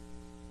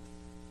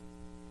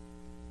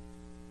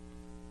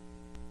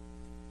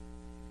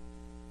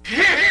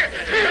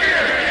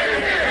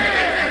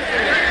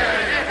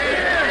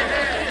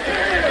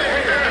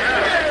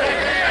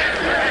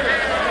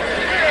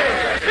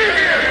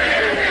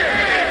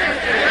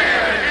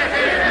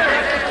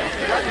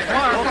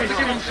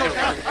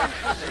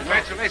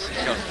 Congratulations,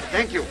 Chilcot.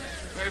 Thank you.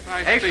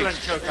 Excellent,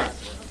 Chilcot.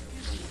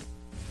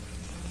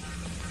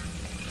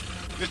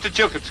 Mr.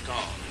 Chilcot's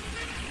car.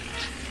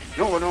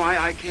 No,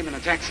 I came in a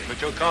taxi.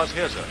 But your car's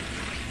here, sir.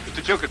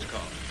 Mr. Chilcot's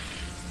car.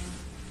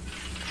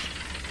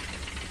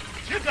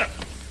 Chilcot!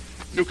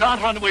 You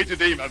can't run away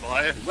today, my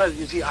boy. Well,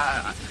 you see,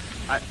 No,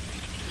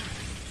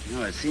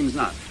 it seems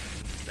not.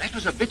 That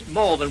was a bit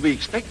more than we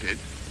expected.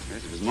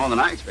 Yes, it was more than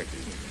I expected.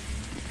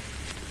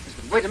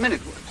 Wait a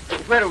minute.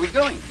 Where are we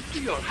going?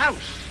 To your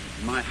house.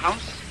 My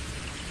house?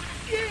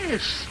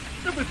 Yes.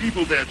 There were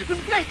people there to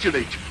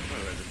congratulate you.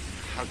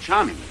 How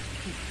charming.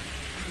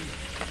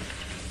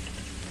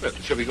 Well,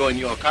 shall we go in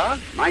your car?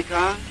 My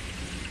car?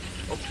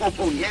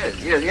 Oh,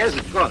 yes,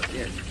 of course,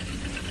 yes.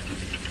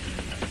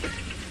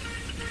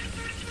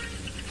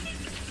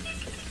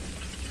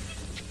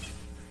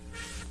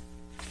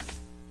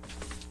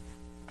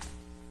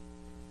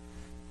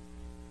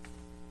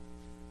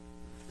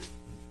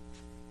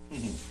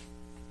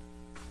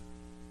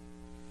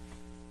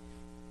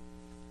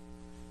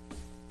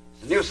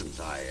 It's a nuisance.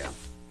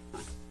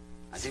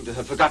 I seem to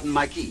have forgotten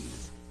my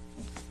keys.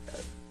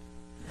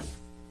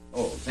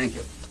 Oh, thank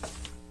you.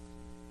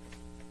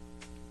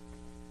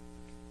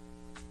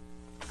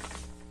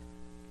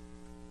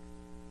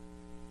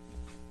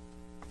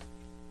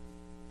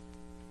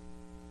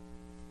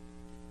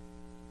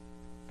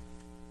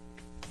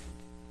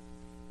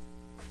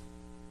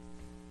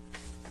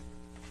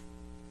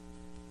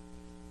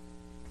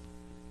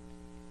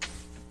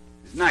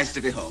 It's nice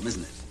to be home,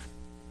 isn't it?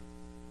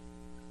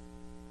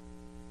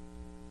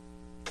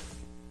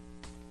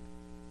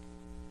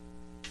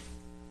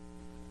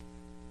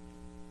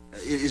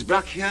 Is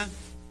Bruck here?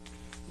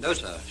 No,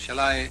 sir. Shall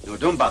I? No,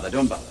 don't bother.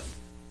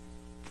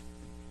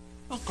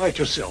 Not quite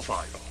yourself,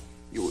 are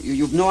you?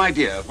 You've no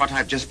idea what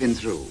I've just been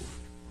through.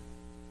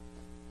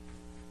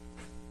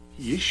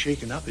 He is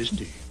shaken up, isn't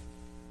he?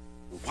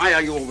 Why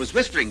are you always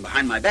whispering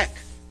behind my back?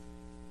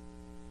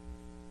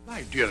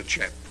 My dear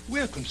chap,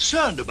 we're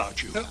concerned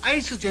about you. Well, I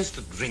suggest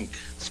a drink.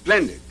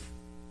 Splendid.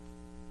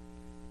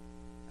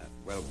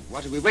 Well,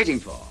 what are we waiting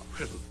for?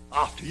 Well,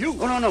 after you.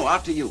 Oh, no,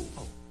 after you.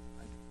 Oh.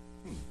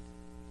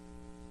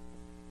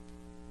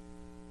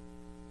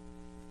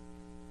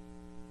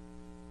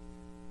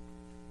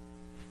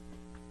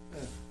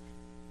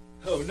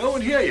 Oh, no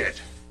one here yet?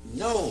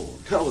 No,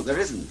 there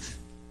isn't.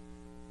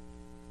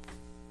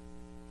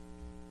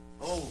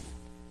 Oh.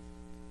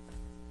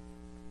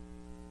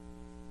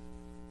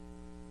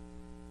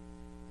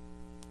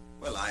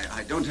 Well,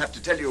 I don't have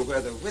to tell you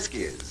where the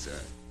whiskey is.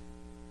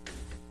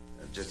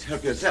 Just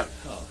help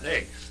yourself. Oh,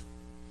 thanks.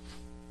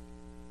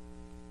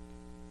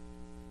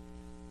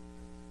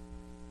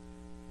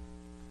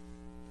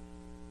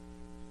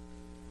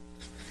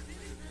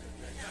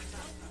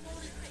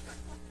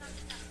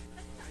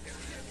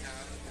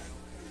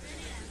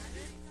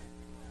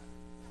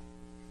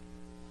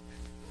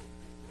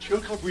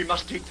 Chilcot, we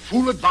must take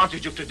full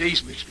advantage of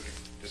today's mystery.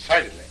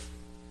 Decidedly.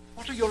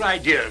 What are your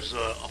ideas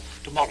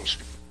of tomorrow's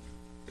trip?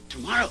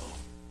 Tomorrow?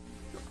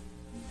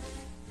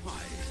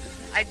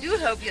 I do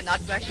hope you're not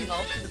rushing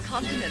off to the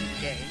continent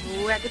again.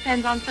 Oh, that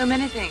depends on so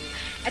many things.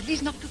 At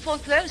least not before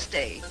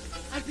Thursday.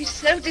 I'll be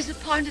so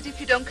disappointed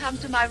if you don't come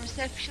to my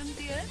reception,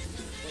 dear.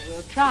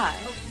 We'll try.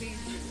 Oh, please.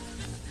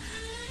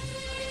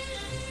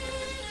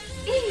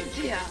 Eve,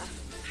 dear.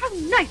 How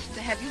nice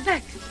to have you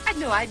back. I'd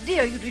no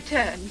idea you'd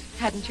returned.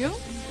 Hadn't you?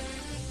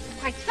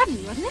 Quite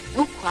sudden, wasn't it?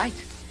 Oh, quite.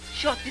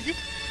 Short visit?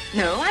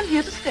 No, I'm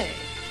here to stay.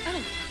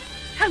 Oh,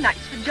 how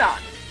nice for John.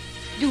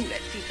 Do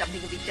let's see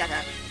something of each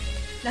other.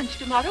 Lunch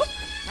tomorrow?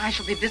 I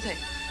shall be busy.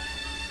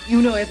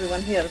 You know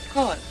everyone here, of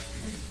course.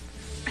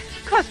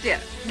 Of course, dear.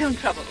 Don't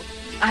trouble.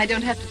 I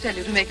don't have to tell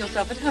you to make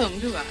yourself at home,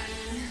 do I?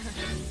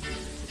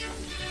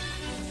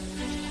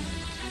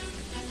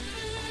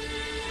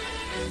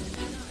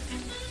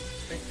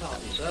 Beg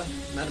pardon, sir.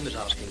 Madam is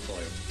asking for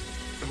you.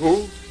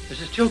 Who?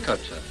 Mrs.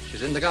 Chilcote, sir.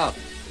 She's in the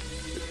garden.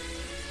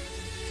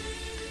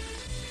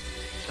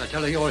 Shall I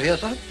tell her you're here,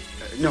 sir?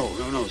 No,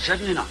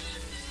 certainly not.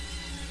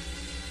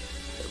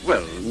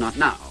 Well, not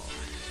now.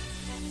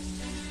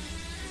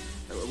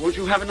 Won't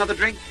you have another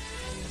drink?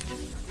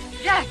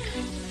 Jack!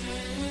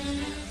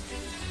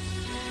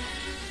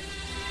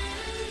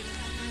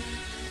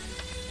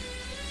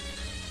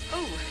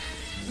 Oh,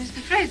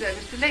 Mr. Fraser,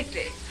 Mr.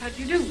 Lakely, how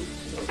do you do?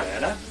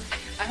 Diana?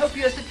 I hope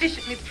you're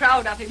sufficiently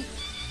proud of him.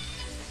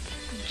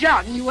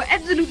 John, you were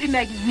absolutely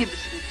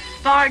magnificent.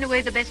 Far and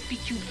away the best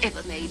speech you've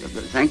ever made.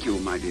 Thank you,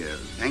 my dear.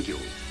 Thank you.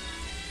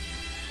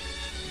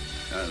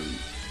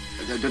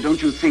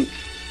 Don't you think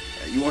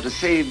you ought to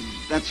save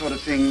that sort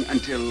of thing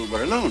until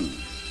we're alone?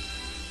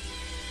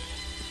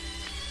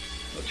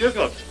 Well,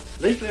 Chilcote,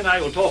 Lakely and I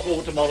will talk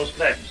over tomorrow's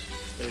plans.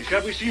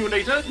 Shall we see you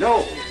later?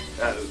 No.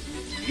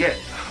 Yes.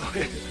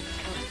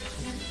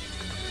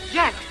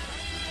 Jack,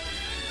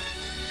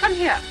 come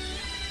here.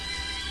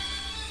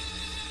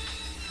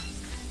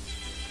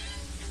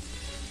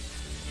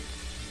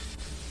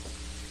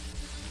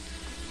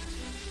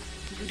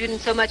 You didn't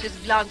so much as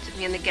glance at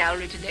me in the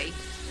gallery today.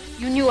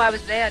 You knew I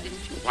was there, didn't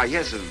you? Why,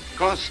 yes, of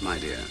course, my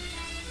dear.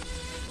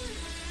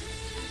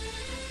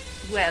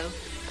 Well,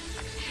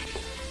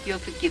 you're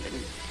forgiven.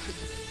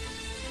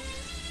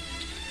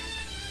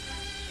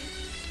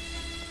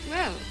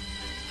 Well,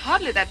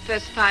 hardly that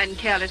first fine,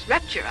 careless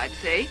rapture, I'd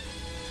say.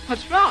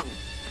 What's wrong?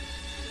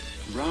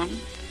 Wrong?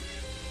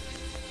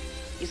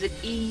 Is it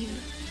Eve?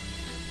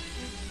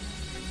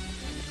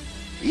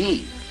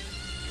 Eve?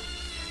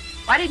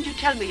 Why didn't you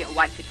tell me your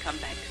wife had come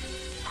back?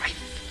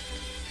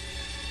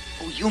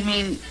 Oh, you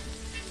mean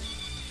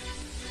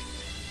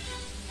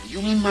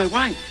my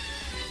wife?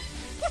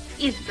 What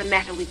is the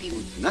matter with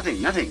you?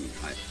 Nothing.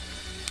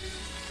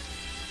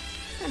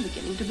 I'm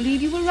beginning to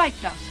believe you were right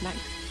last night.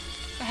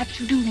 Perhaps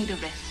you do need a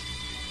rest.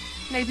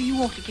 Maybe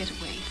you ought to get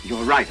away.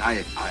 You're right.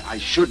 I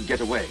should get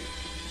away.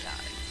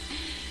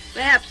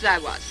 Perhaps I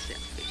was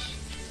selfish.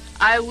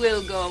 I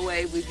will go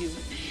away with you.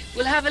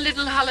 We'll have a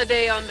little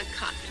holiday on the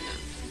continent.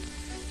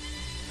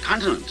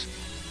 Continent?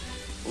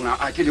 Oh, now,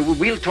 I tell you,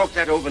 we'll talk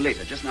that over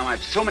later. Just now,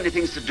 I've so many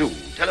things to do.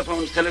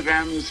 Telephones,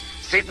 telegrams,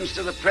 statements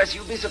to the press.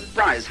 You'll be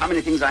surprised how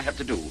many things I have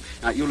to do.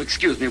 Now, you'll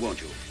excuse me,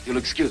 won't you? You'll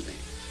excuse me.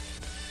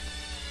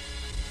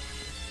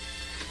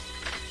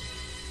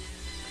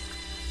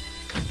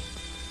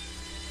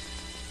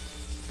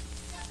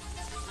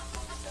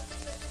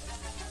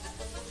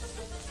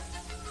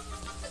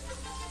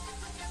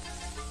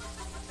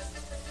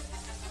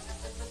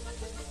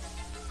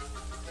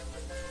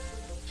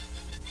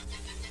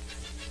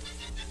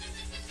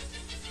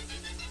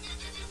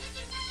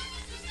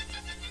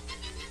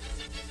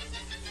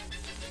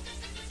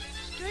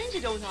 Strange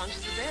you don't answer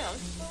the bell.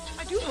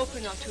 I do hope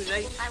we're not too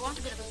late. I want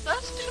a bit of a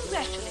first to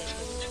congratulate you.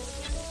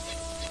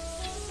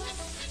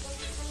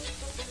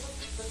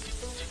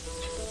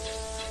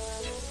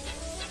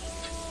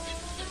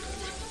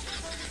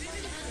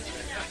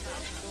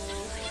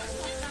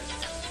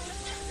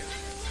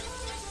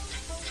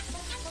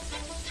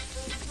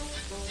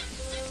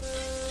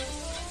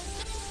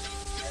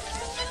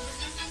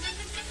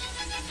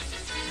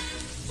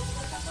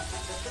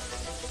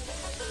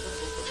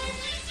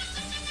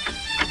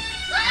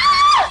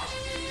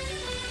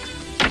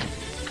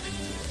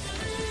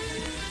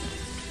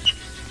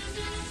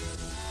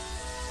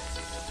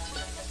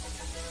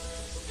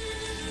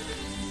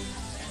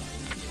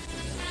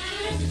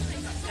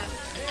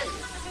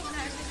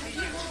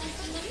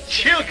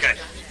 Chilcote!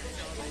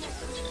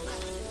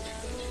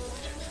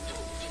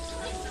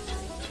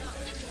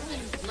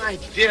 My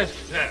dear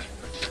sir,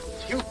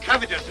 you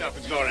covered yourself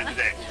with glory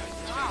today.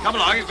 Come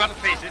along, you've got to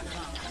face it.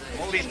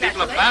 All these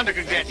people are bound to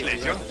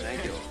congratulate you.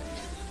 Thank you.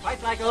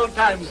 Quite like old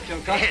times,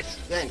 Chilcote. Yes.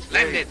 Thanks.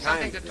 Splendid.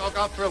 Something to talk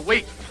of for a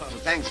week. Oh,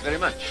 thanks very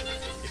much.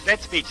 If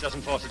that speech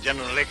doesn't force a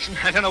general election,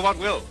 I don't know what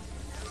will.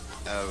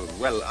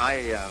 Well,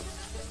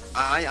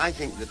 I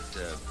think that,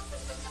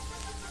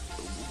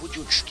 would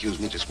you excuse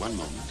me just one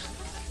moment?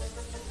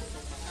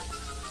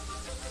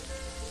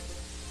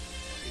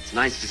 It's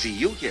nice to see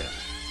you here.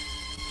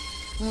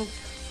 Well,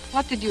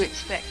 what did you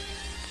expect?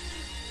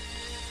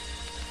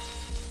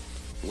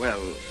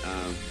 Well,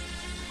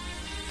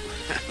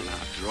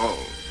 after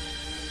all,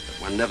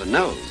 one never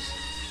knows.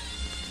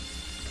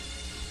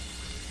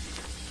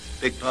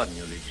 Beg pardon,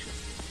 Your Ladyship.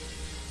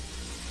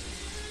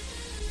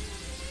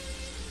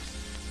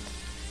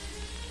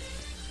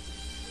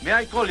 May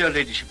I call Your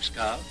Ladyship's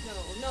car?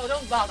 No,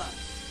 don't bother.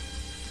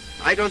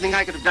 I don't think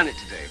I could have done it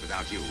today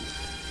without you.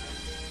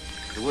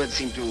 The words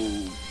seemed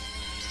to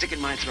stick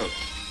in my throat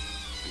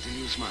until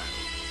you smiled.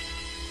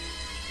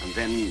 And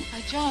then...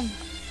 Why, John,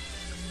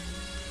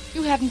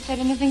 you haven't said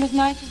anything as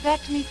nice as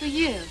that to me for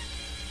years.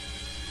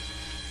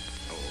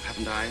 Oh,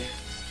 haven't I?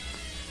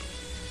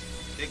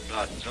 Beg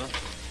pardon, sir.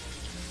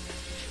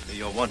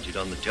 You're wanted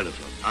on the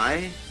telephone.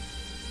 I?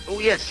 Oh,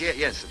 yes,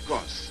 of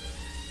course.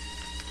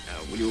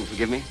 Will you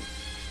forgive me?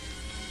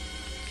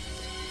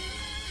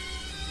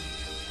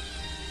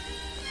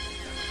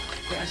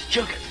 Where's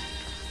Chilkot?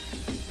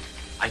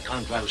 I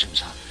can't rouse him,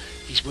 sir.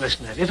 He's worse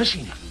than I've ever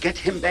seen him. Get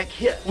him back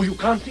here. Oh, you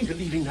can't think of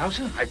leaving now,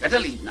 sir? I'd better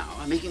leave now.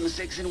 I'm making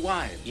mistakes in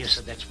wives. Yes,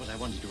 sir, that's what I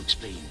wanted to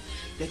explain.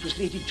 That was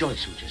Lady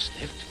Joyce who just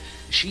left.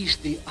 She's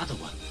the other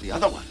one. The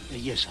other one?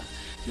 Yes, sir.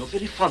 You're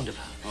very fond of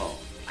her. Oh.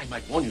 I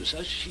might warn you,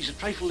 sir, she's a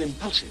trifle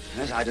impulsive.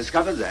 Yes, I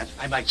discovered that.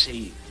 I might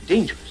say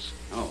dangerous.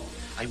 Oh.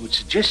 I would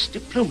suggest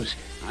diplomacy.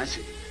 I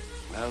see.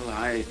 Well,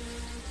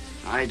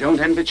 I don't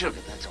envy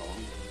Chilkot, that's all.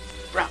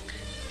 Brock.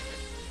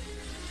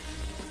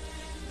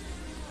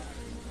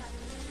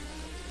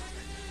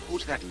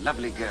 Who's that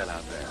lovely girl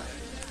out there?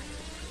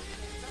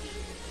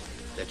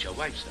 That's your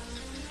wife, sir.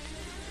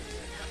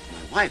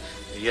 My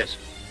wife? Yes.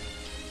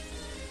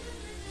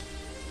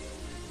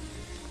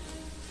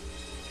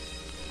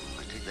 Oh,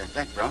 I take that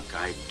back, Brock.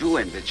 I do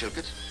envy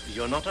Chilkot.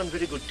 You're not on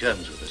very good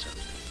terms with her, sir.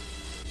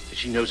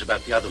 She knows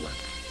about the other one.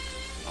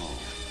 Oh.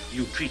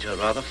 You treat her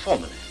rather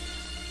formally.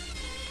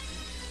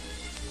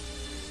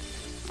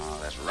 Oh,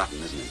 that's rotten,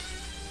 isn't it?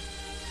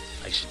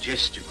 I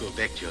suggest you go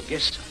back to your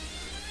guest, sir.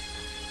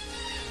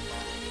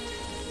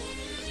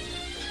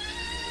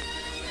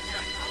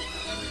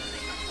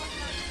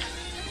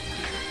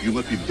 You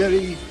must be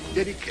very,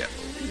 very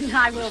careful.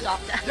 I will,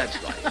 Doctor.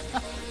 That's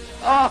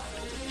right.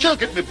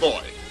 Chilkot, my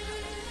boy.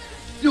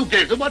 You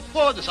gave them what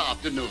for this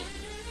afternoon.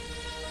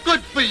 Good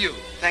for you.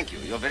 Thank you.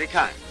 You're very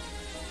kind.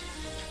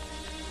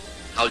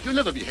 How's your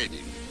liver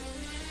behaving?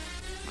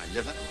 My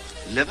liver?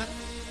 Liver?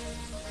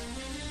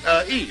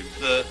 Eve.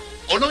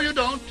 Oh, no, you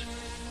don't.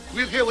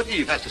 We'll hear what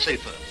Eve has to say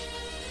first.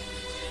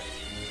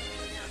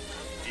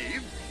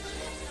 Eve?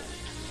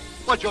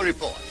 What's your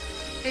report?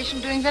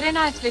 Patient doing very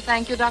nicely,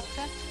 thank you,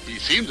 Doctor. He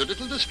seems a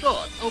little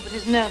distraught. Oh, but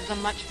his nerves are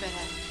much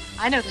better.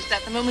 I noticed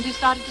that the moment he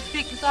started to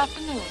speak this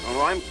afternoon.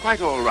 Oh, I'm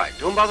quite all right.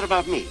 Don't bother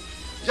about me.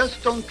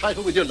 Just don't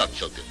trifle with your luck,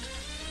 Chilkot.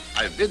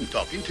 I've been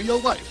talking to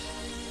your wife.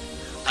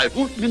 I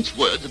won't mince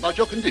words about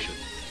your condition.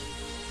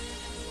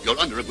 You're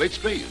under a great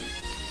strain.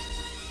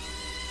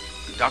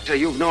 Doctor,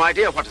 you've no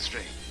idea what a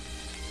strain.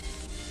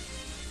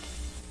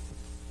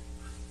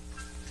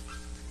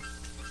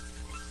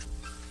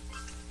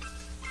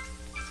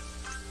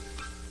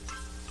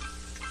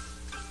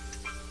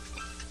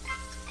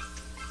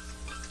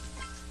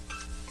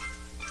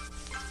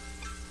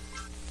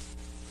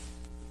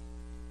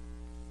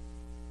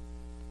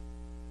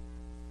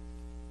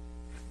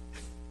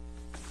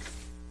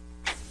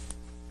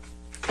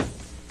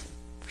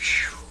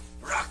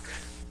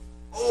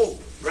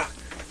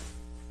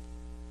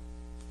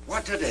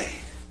 Today.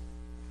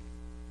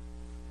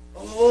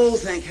 Oh,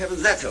 thank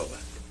heavens that's over.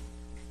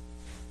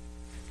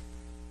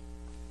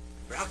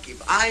 Brock,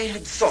 if I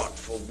had thought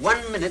for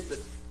 1 minute that...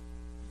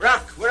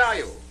 Brock, where are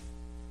you?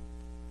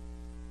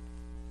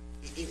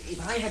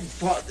 If I had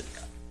thought that...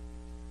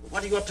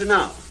 What are you up to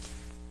now?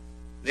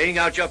 Laying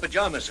out your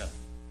pajamas, sir.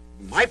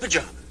 My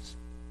pajamas?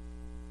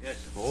 Yes,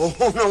 sir.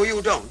 Oh, no,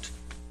 you don't.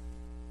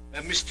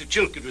 Mr.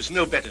 Chilkot was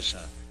no better,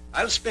 sir.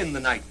 I'll spend the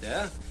night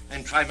there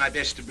and try my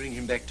best to bring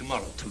him back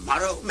tomorrow.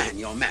 Tomorrow? Man,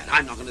 you're mad.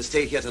 I'm not going to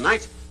stay here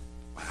tonight.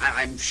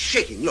 I'm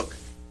shaking. Look,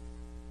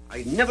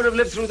 I'd never have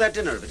lived through that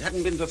dinner if it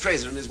hadn't been for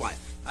Fraser and his wife.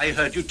 I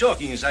heard you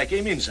talking as I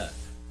came in, sir.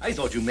 I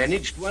thought you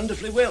managed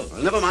wonderfully well.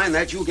 Well, never mind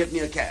that. You get me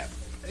a cab.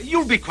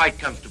 You'll be quite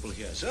comfortable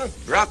here, sir.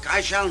 Brock,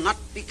 I shall not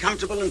be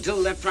comfortable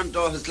until that front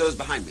door has closed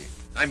behind me.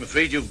 I'm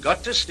afraid you've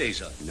got to stay,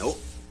 sir. No.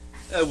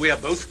 We are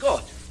both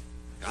caught.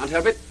 Can't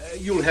help it.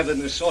 You'll have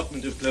an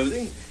assortment of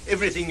clothing,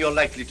 everything you're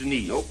likely to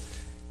need. Nope.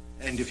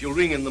 And if you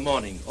ring in the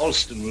morning,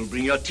 Alston will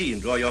bring your tea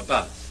and draw your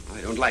bath.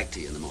 I don't like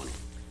tea in the morning.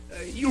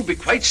 You'll be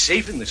quite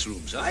safe in this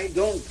room, sir. I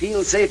don't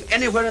feel safe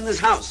anywhere in this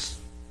house.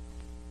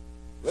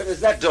 Where does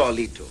that door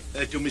lead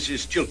to? To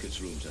Mrs.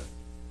 Chilkot's room, sir.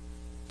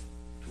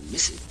 To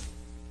Mrs.?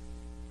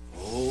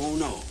 Oh,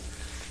 no.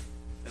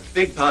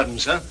 Beg pardon,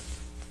 sir.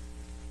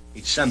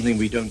 It's something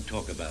we don't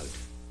talk about.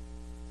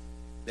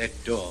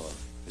 That door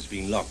has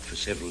been locked for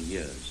several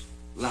years.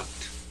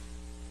 Locked?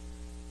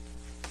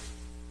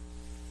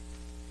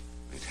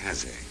 It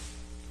has, eh?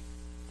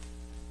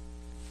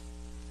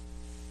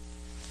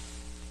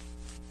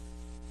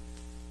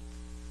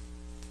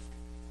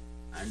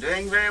 I'm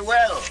doing very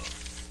well.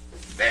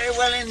 Very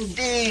well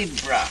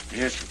indeed, Brock.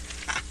 Yes.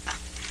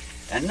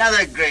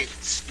 Another great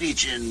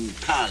speech in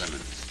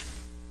Parliament.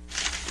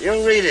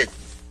 You'll read it.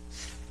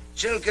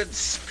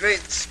 Chilcott's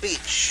great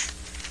speech.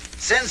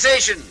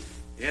 Sensation.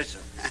 Yes, sir.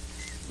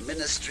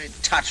 Ministry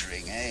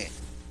tottering, eh?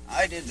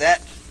 I did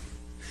that.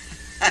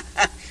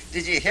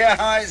 Did you hear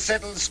how I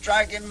settled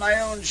strike in my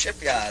own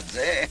shipyards,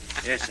 eh?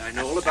 Yes, I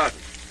know all about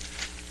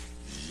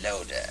it.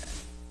 Loader.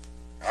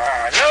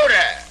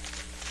 Loader!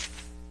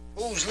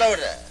 Who's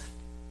Loader?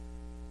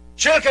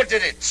 Chilcott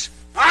did it.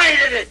 I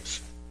did it.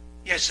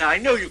 Yes, I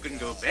know you can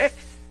go back.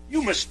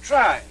 You must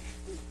try.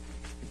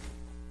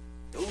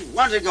 Don't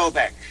want to go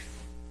back.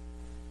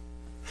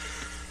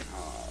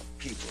 Oh,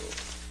 people.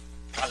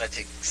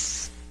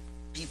 Politics.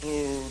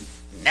 People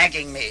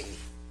nagging me.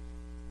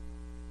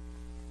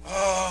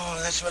 Oh,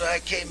 that's what I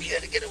came here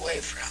to get away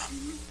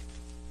from.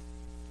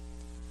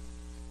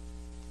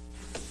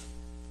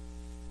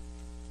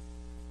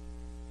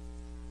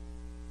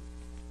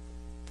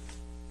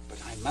 But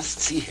I must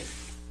see him.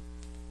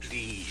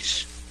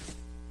 Please.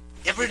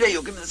 Every day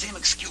you'll give me the same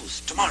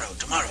excuse. Tomorrow.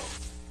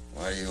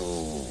 What are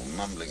you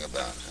mumbling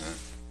about, huh?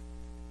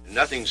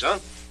 Nothing, son.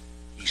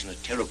 He's in a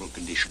terrible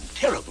condition.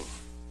 Terrible.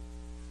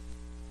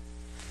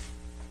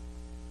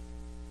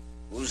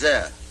 Who's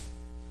there?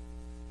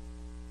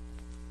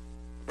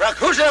 Rock,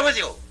 who's there with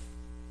you?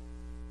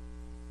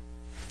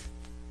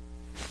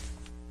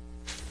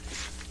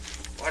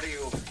 What are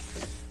you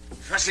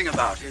fussing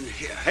about in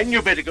here? Then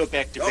you better go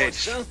back to bed,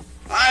 sir.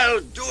 I'll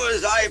do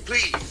as I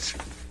please.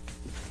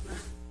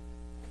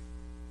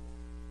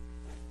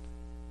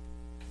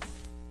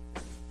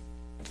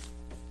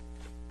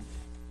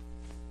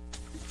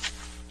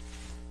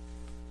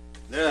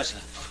 There, sir.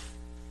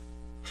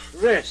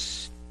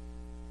 Rest.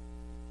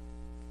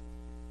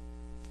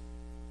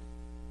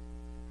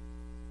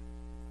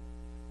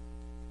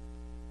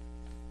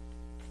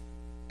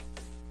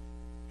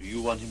 Do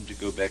you want him to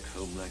go back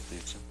home like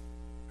that, sir?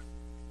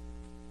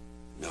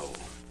 No.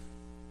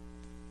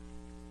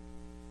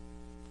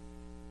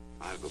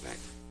 I'll go back.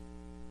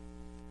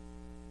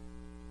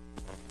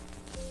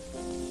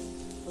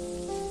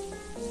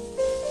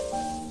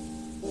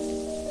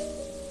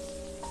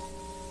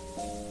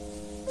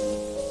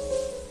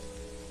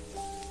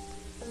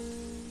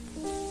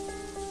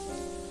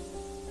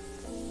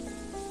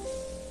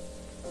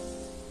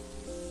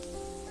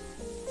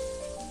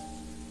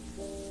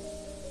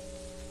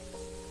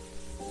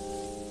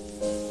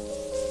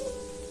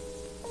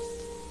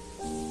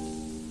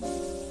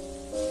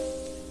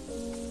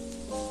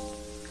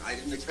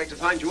 Expect to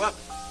find you up.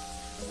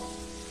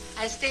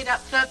 I stayed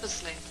up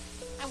purposely.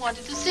 I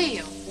wanted to see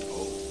you.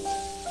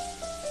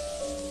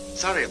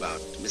 Sorry about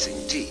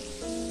missing tea.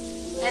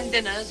 And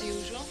dinner as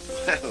usual.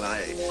 Well,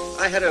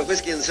 I had a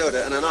whiskey and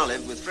soda and an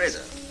olive with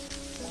Fraser.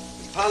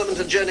 Parliament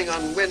adjourning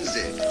on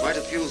Wednesday. Quite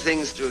a few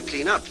things to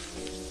clean up.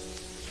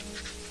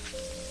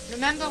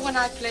 Remember when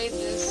I played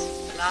this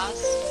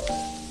last?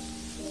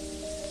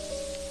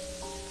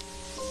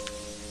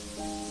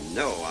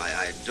 No,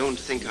 I don't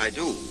think I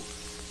do.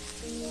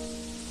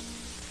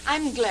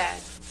 I'm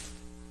glad.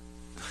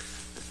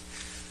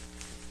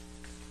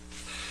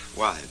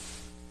 Why?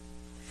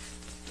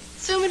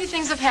 So many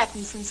things have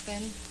happened since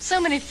then.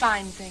 So many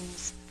fine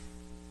things.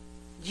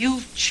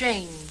 You've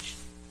changed.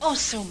 Oh,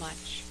 so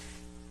much.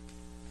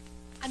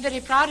 I'm very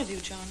proud of you,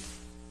 John.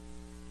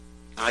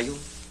 Are you?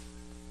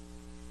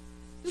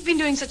 You've been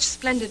doing such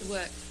splendid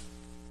work.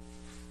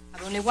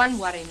 I've only one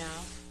worry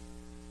now.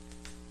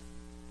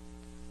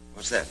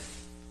 What's that?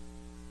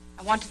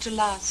 I want it to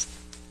last.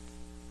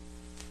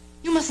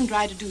 You mustn't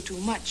try to do too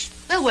much.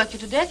 They'll work you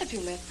to death if you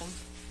let them.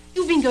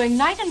 You've been going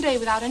night and day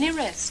without any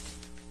rest.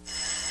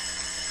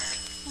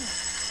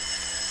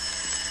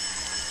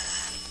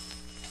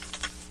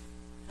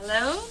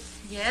 Hello?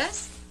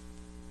 Yes?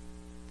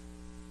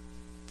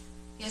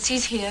 Yes,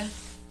 he's here.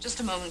 Just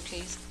a moment,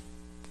 please.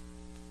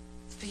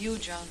 It's for you,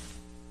 John.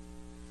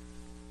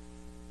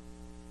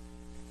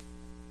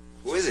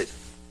 Who is it?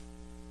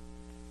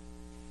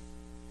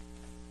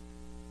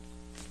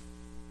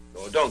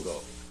 Oh, don't go.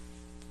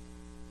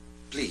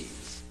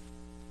 Please.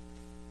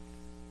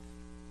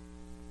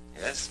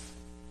 Yes?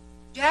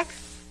 Jack,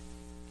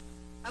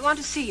 I want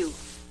to see you.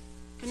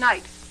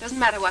 Tonight. Doesn't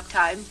matter what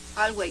time.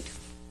 I'll wait.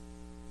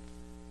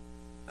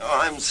 Oh,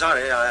 I'm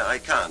sorry. I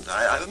can't.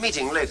 I have a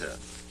meeting later.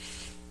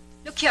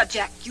 Look here,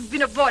 Jack. You've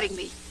been avoiding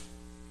me.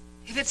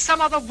 If it's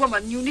some other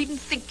woman, you needn't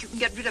think you can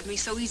get rid of me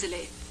so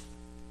easily.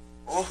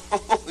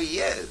 Oh,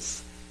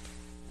 yes.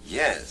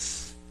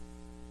 Yes.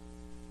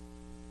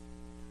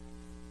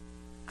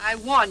 I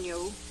warn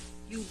you,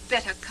 you'd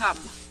better come.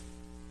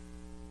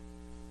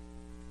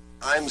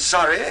 I'm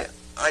sorry.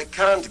 I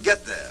can't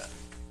get there.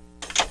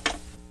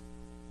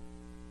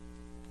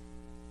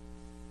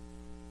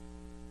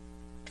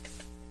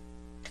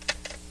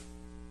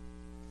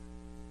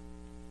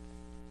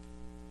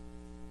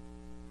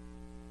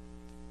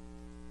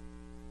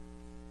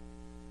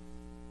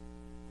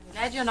 I'm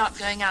glad you're not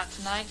going out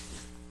tonight.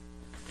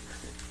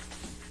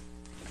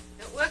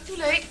 Don't work too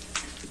late.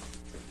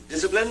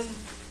 Discipline?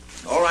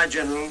 All right,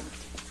 General.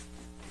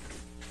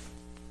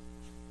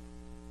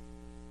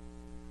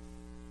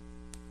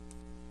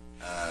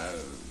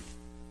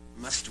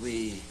 Must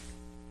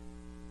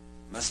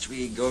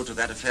we go to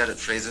that affair at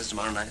Fraser's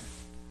tomorrow night?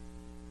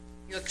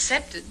 You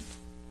accepted.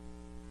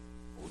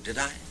 Oh, did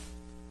I?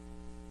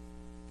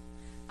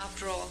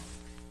 After all,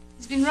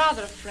 he's been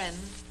rather a friend.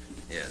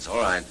 Yes, all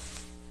right.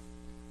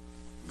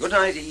 Good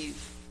night,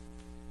 Eve.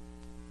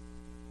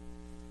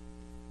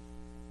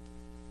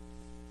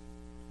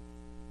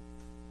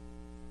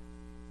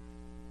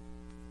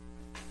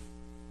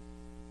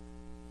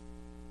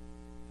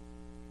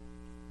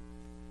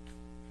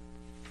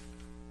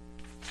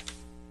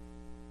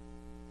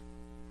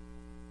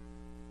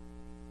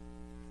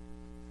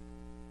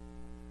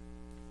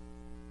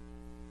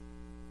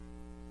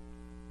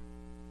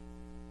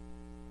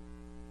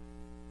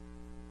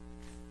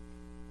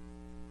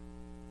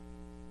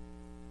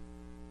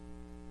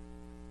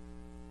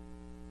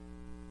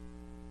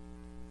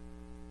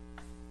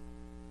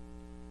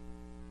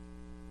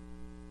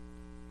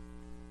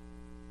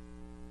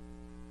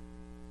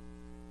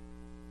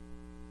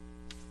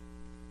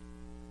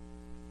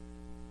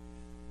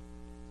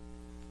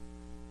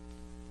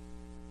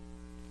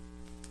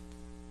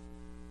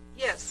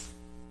 Yes.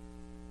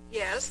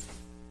 Yes,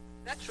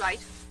 that's right.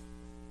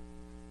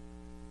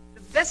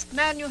 The best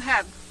man you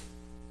have.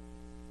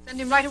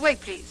 Send him right away,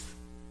 please.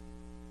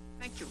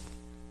 Thank you.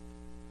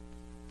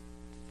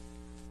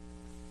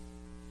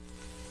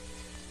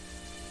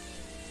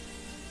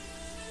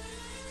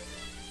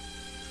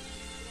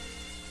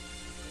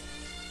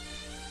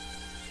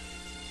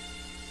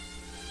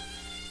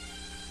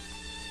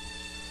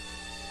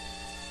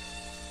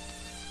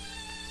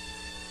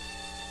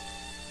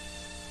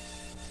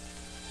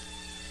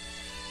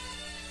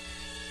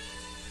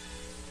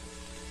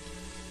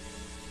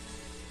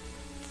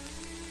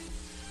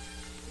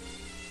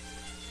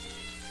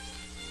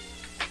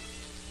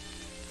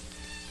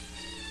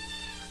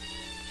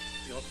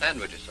 Your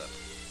sandwiches, sir.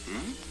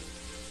 Hmm?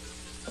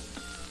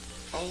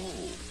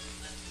 Oh.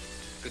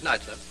 Good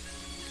night, sir.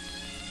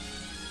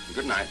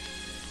 Good night.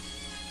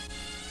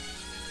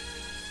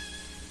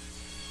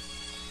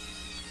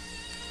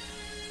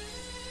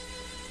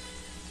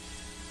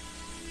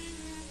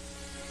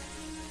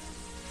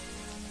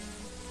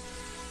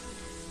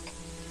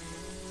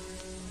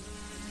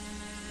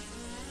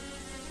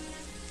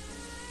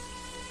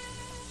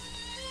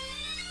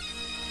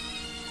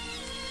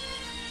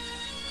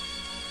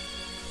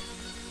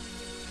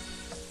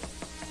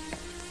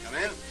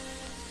 Come in.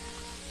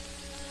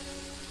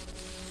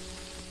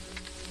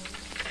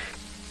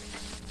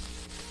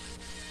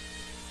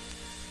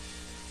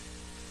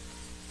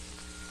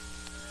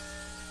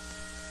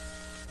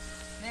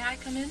 May I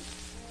come in?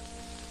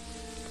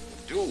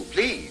 Do,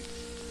 please.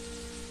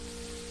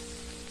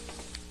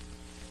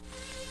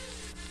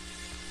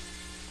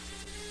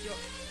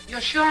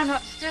 You're sure I'm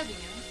not disturbing you?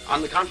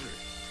 On the contrary.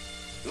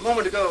 A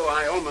moment ago,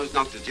 I almost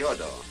knocked at your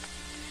door.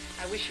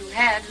 I wish you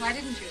had. Why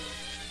didn't you?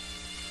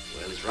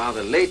 Well, it's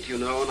rather late, you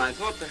know, and I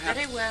thought perhaps...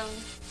 Very well.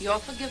 You're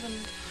forgiven.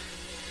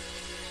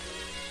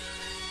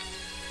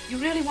 You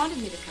really wanted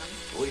me to come?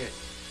 Oh, yes.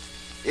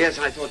 Yes,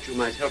 I thought you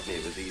might help me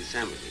with these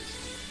sandwiches.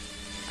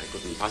 I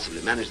couldn't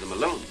possibly manage them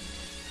alone.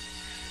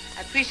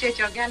 I appreciate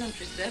your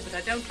gallantry, sir, but I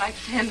don't like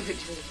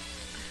sandwiches.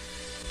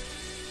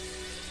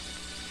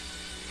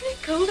 It's very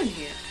cold in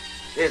here.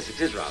 Yes, it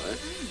is rather.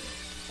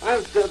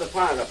 I'll stir the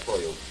fire up for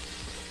you.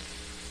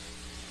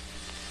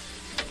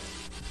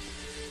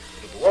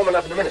 It'll be warming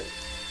up in a minute.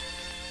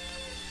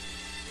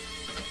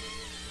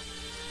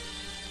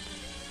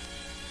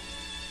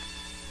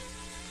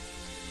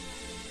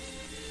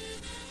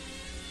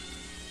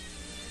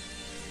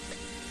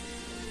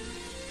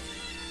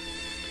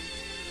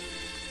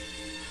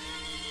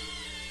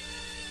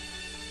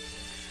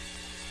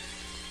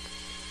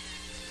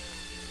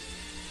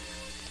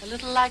 A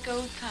little like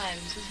old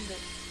times, isn't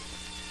it?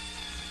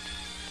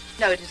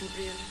 No, it isn't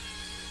really.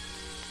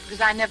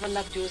 Because I never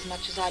loved you as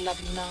much as I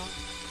love you now.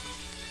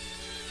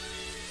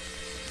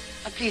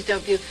 Oh, please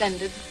don't be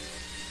offended.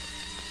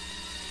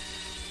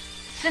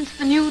 Since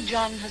the new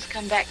John has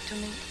come back to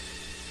me,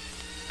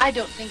 I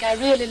don't think I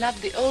really love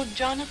the old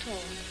John at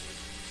all.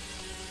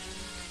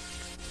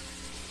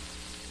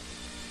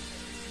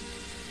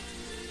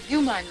 Do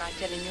you mind my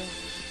telling you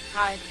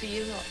how I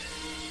feel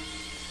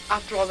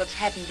after all that's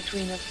happened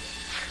between us?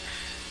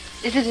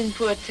 Is it in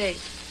poor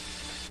taste?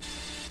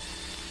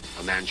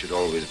 A man should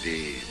always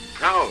be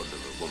proud of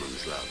a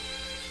woman's love.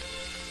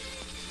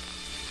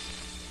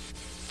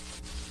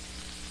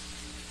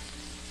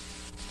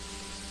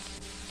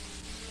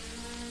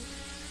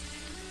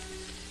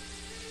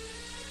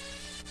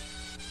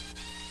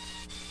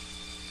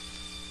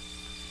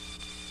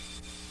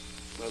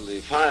 Well, the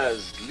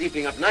fire's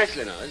leaping up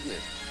nicely now, isn't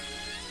it?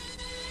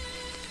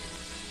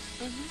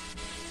 Mm-hmm.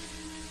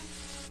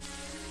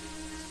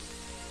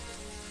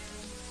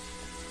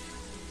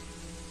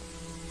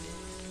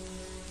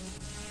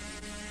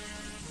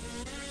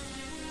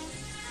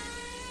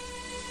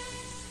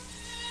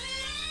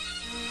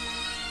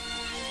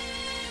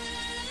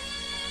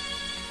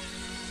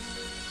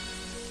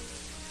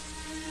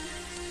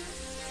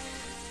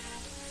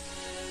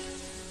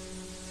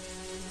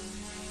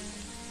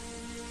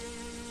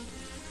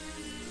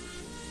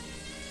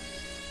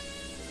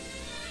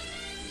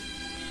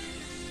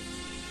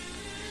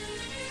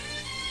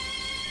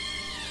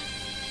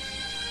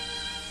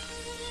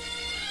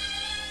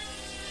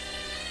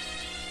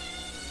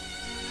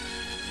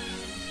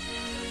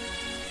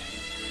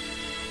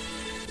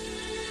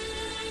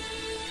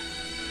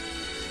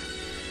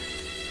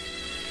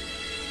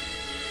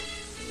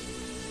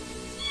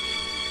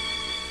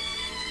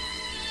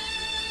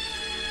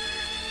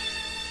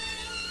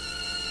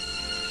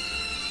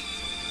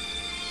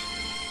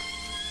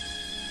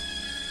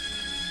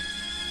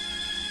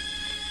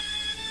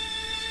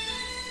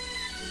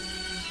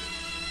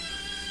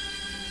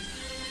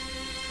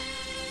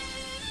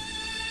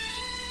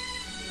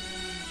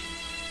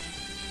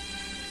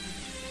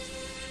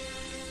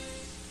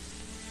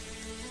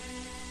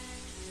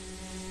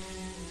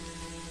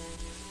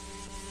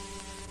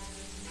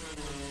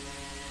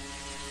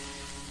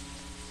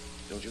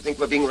 Don't you think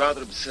we're being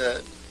rather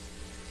absurd?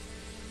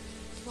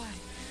 Why?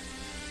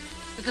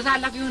 Because I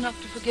love you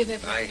enough to forgive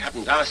everything. I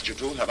haven't asked you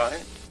to, have I?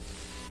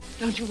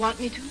 Don't you want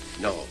me to?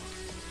 No.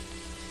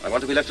 I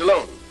want to be left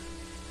alone.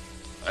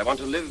 I want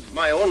to live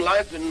my own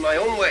life in my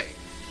own way.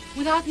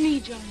 Without me,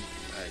 John.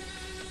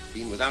 I've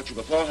been without you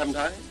before, haven't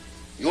I?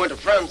 You went to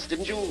France,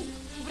 didn't you?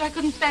 But I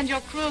couldn't stand your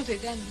cruelty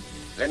then.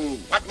 Then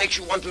what makes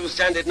you want to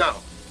stand it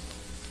now?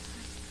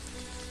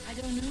 I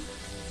don't know.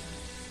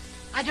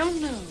 I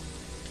don't know.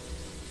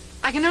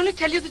 I can only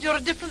tell you that you're a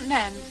different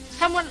man.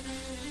 Someone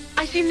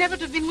I seem never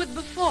to have been with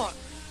before.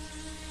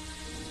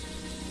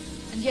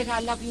 And yet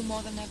I love you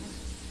more than ever.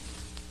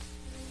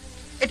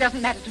 It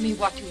doesn't matter to me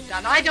what you've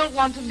done. I don't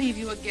want to leave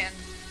you again.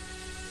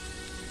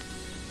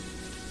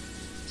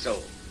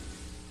 So,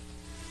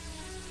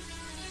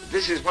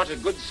 this is what a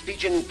good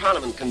speech in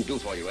Parliament can do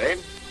for you, eh?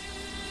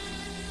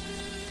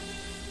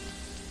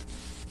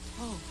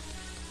 Oh.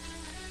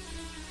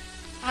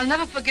 I'll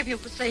never forgive you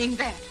for saying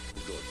that.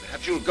 Good.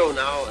 Perhaps you'll go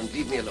now and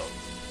leave me alone.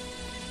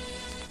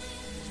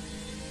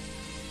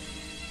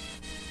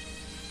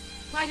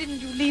 Why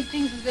didn't you leave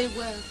things as they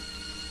were?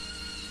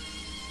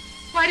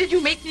 Why did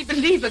you make me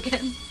believe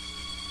again?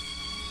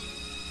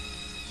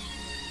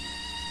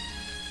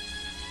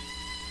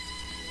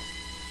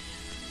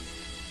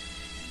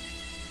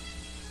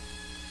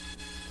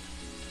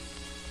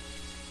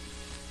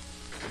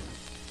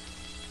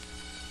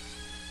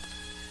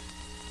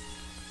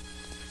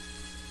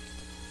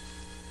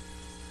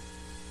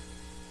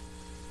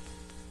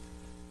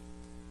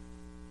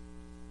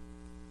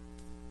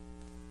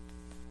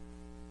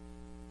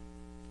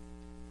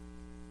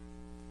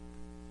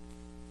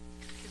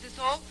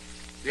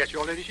 Yes,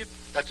 Your Ladyship.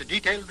 That's a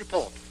detailed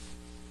report.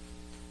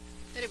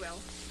 Very well.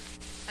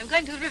 I'm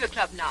going to the River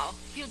Club now.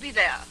 He'll be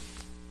there.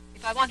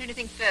 If I want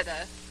anything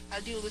further,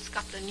 I'll deal with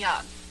Scotland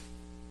Yard.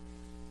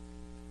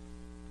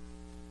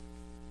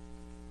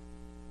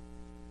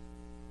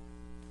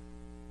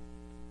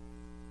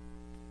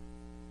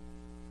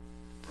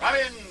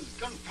 Robbins!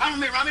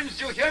 Confound me, Robbins!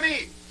 Do you hear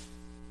me?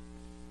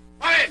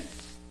 Robbins!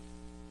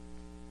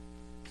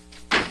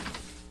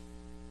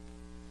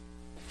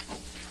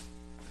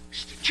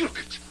 Mr.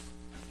 Chilcott.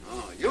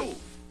 Oh, you.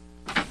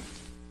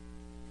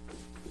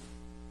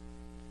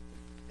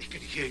 They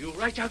can hear you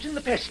right out in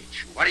the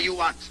passage. What do you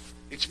want?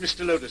 It's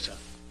Mr. Loder, sir.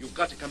 You've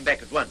got to come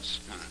back at once.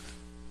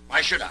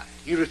 Why should I?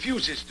 He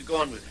refuses to go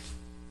on with it.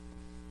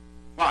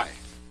 Why?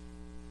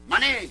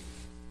 Money?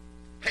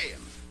 Pay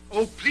him.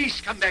 Oh,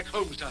 please come back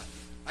home, sir.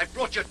 I've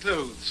brought your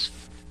clothes.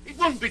 It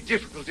won't be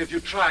difficult if you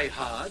try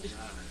hard.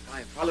 If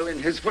I follow in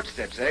his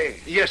footsteps, eh?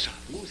 Yes, sir.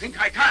 You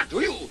think I can't, do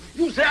you?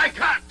 You say I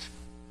can't.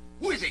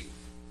 Who is he?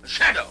 A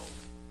shadow.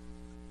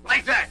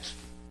 Like that.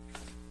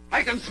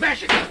 I can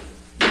smash it.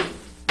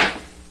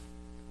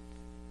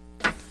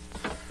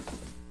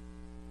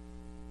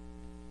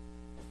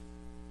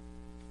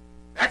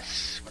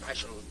 That's what I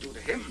shall do to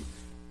him.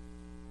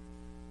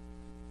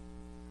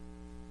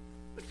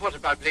 But what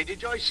about Lady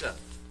Joyce, sir?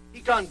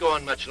 He can't go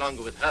on much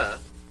longer with her.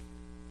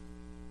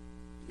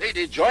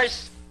 Lady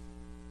Joyce?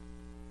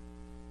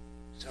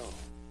 So,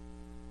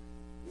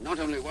 he not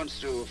only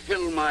wants to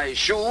fill my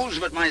shoes,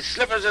 but my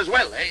slippers as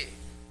well, eh?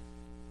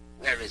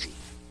 Where is he?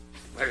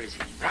 Where is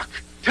he? Rock,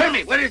 tell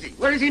me, where is he?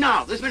 Where is he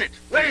now, this minute?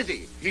 Where is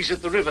he? He's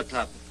at the River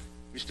Club.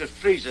 Mr.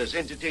 Fraser's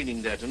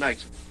entertaining there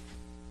tonight.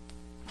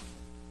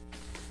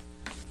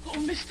 Oh,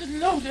 Mr.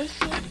 Loder,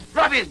 sir.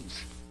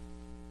 Robbins!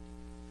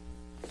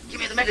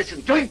 Give me the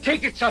medicine. Don't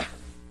take it, sir.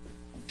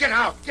 Get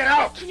out, get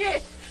out!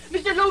 Yes,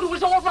 Mr. Loder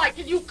was all right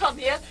till you come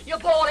here, you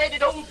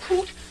bald-headed old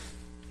coot.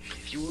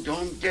 If you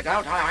don't get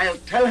out, I'll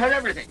tell her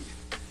everything.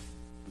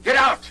 Get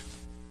out!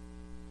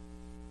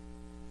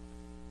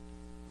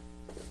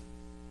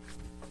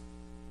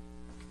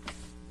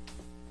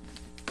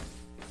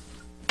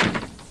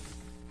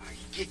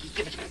 Give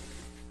it to me.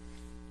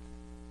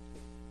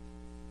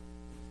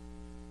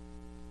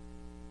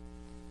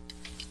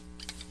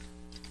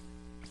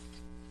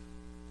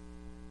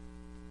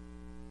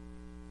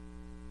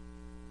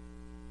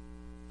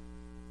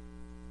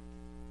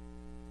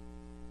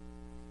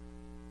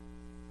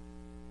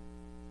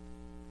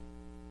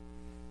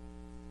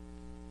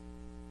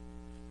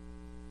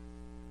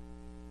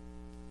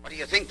 What do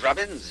you think,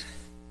 Robbins?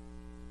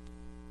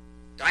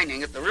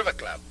 Dining at the River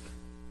Club.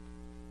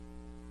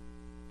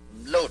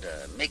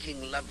 Loder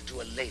making love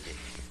to a lady.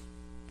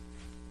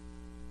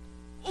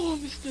 Oh,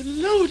 Mr.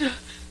 Loder.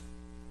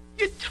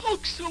 You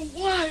talk so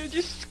wild,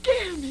 you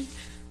scare me.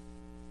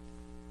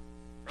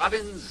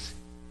 Robbins,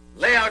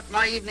 lay out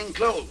my evening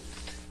clothes.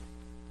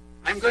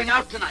 I'm going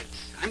out tonight.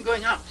 I'm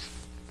going out.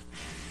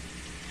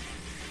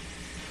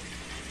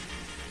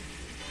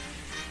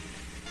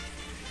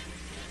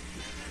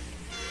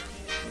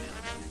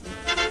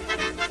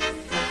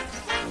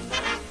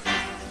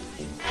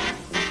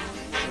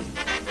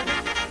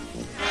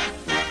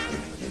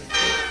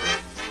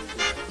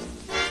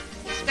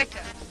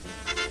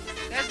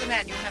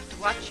 You have to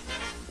watch.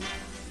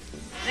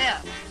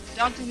 There,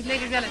 dancing with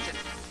Lady Relative.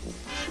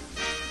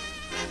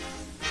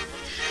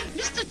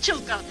 Mr.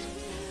 Chilcott,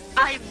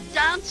 I've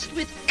danced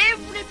with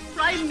every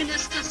prime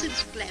minister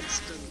since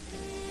Gladstone.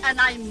 And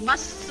I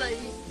must say,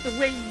 the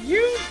way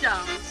you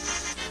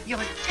dance, you're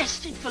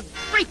destined for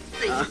great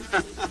things.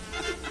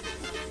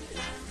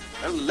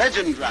 Well,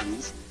 legend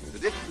runs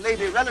that if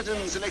Lady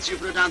Rellerton selects you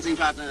for a dancing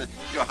partner,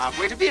 you're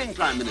halfway to being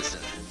Prime Minister.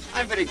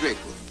 I'm very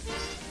grateful.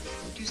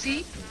 Do you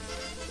see?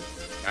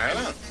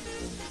 Diana,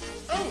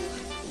 Oh,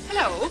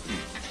 hello.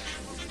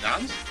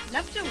 dance?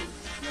 Love to.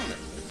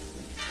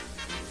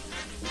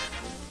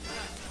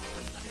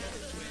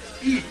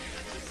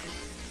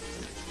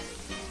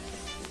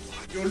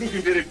 You're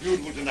looking very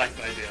beautiful tonight,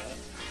 my dear.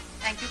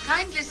 Thank you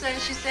kindly, sir,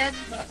 she said.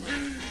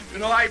 You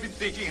know, I've been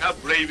thinking how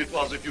brave it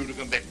was of you to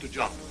come back to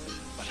John,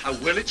 but how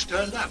well it's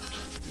turned out.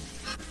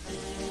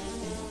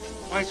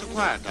 Why so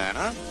quiet,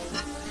 Diana?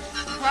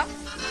 What?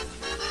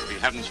 You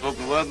haven't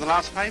spoken a word in the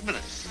last 5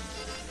 minutes.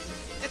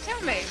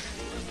 Tell me,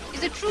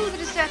 is it true that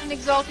a certain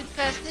exalted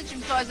personage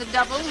employs a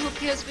double who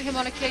appears for him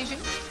on occasion?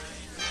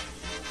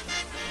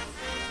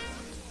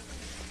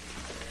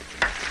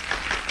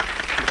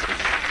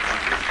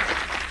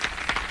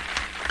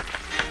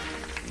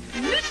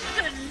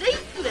 Mr.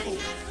 Lately,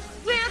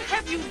 where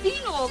have you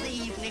been all the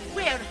evening?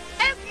 Where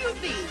have you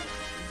been?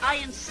 I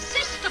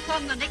insist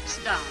upon the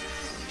next dance.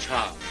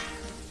 Charm.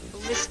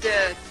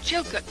 Mr.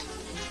 Chilcott.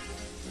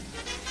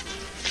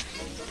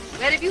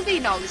 Where have you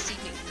been all this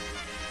evening?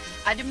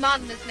 I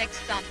demand this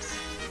next dance.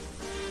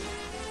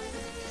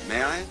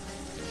 May I?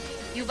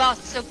 You've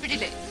asked so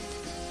prettily.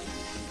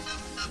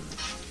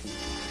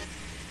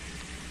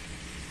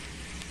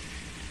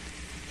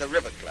 The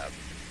River Club.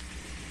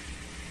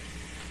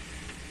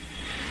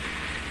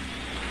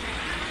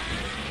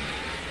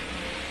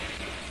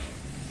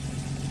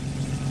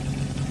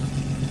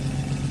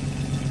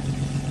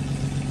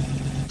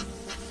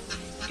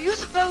 Do you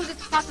suppose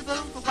it's possible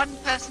for one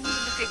person to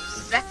look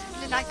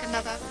exactly like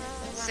another?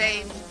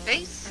 Same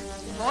face,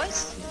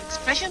 voice,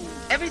 expression,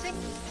 everything?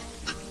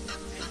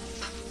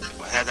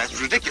 Well, that's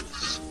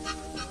ridiculous.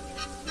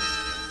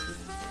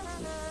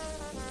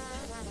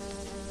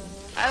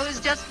 I was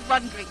just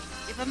wondering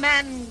if a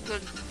man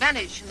could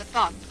vanish in the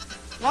fog,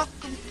 walk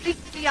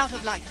completely out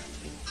of life.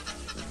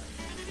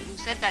 You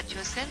said that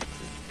yourself,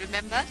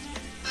 remember?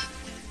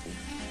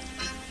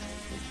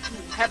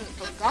 You haven't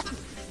forgotten.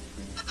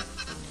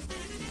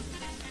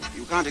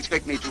 You can't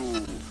expect me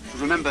to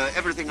remember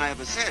everything I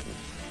ever said.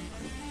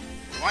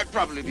 Oh, I've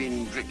probably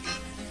been drinking.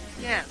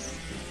 Yes.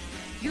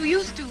 You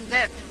used to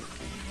then.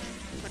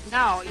 But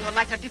now you're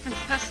like a different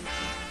person.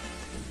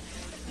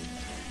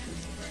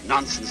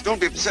 Nonsense. Don't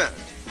be absurd.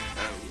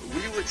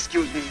 Will you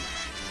excuse me?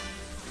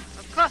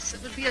 Of course,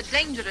 it would be a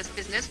dangerous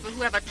business for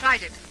whoever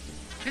tried it.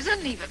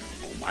 Prison, even.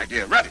 Oh, my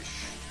dear,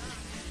 rubbish.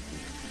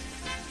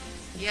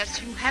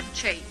 Yes, you have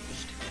changed.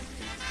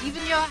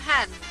 Even your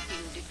hands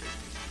feel different.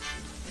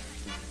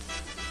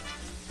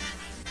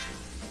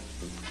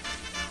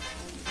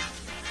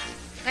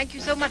 Thank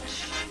you so much,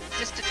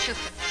 Mr.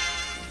 Chilcott.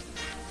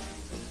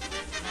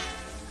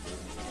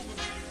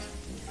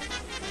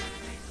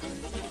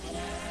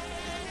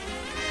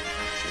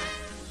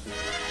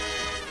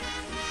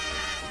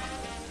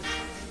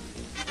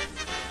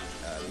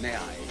 May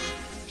I?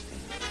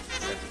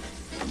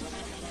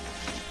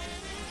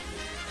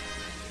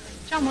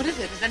 John, what is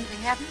it? Has anything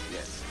happened?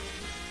 Yes.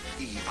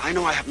 Eve, I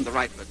know I haven't the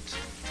right, but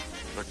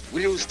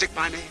will you stick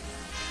by me?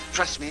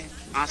 Trust me.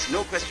 Ask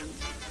no questions.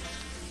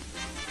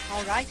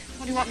 All right.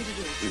 What do you want me to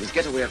do? We must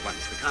get away at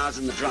once. The car's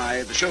in the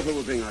drive. The chauffeur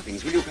will bring our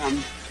things. Will you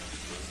come?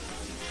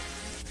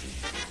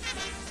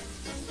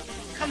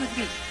 Come with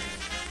me.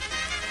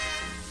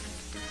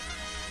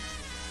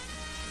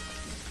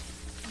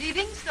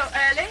 Leaving so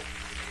early?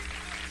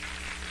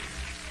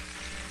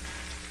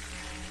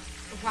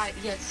 Why,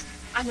 yes.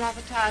 I'm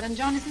rather tired, and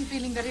John isn't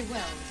feeling very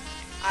well.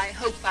 I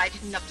hope I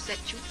didn't upset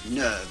you.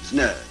 Nerves,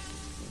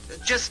 nerves.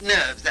 Just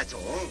nerves, that's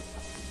all.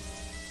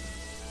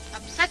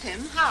 Upset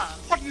him? How?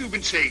 What have you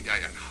been saying,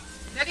 Diana?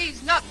 That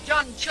he's not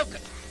John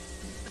Chilcott,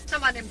 but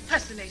someone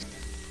impersonating.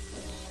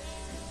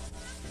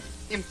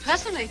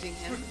 Impersonating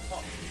him?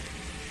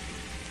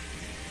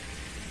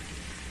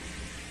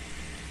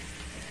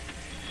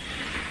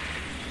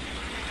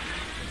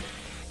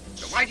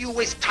 So why do you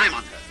waste time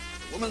on her?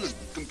 The woman's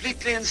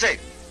completely insane.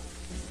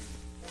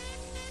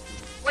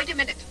 Wait a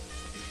minute.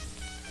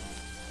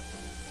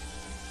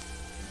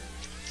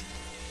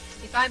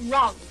 If I'm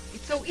wrong,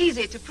 it's so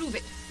easy to prove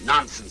it.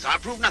 Nonsense. I'll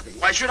prove nothing.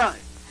 Why should I?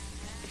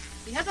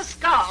 He has a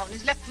scar on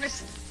his left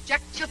wrist.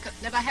 Jack Chilcott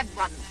never had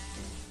one.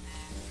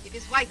 If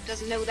his wife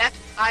doesn't know that,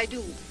 I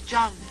do.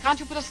 John, can't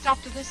you put a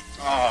stop to this?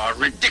 Oh,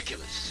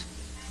 ridiculous.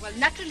 Well,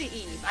 naturally,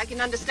 Eve, I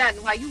can understand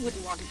why you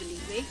wouldn't want to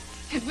believe me.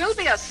 It will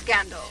be a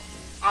scandal.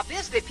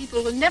 Obviously,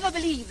 people will never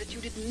believe that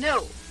you didn't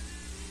know.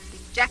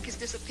 If Jack has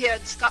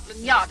disappeared,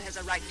 Scotland Yard has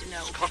a right to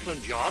know.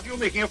 Scotland Yard? You're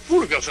making a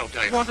fool of yourself,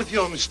 Diana. What if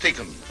you're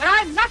mistaken? But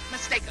I'm not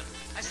mistaken.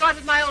 I saw it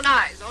with my own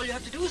eyes. All you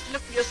have to do is to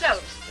look for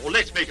yourselves. Oh,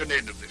 let's make an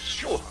end of this.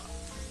 Show her.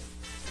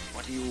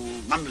 What are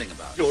you mumbling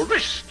about? Your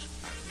wrist.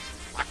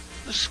 What?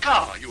 The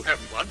scar. You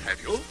haven't one,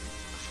 have you?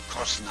 Of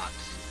course not.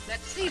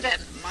 Let's see, then.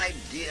 My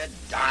dear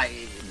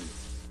Di.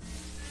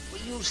 Will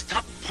you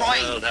stop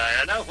pawing? Well,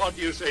 Diana, what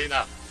do you say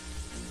now?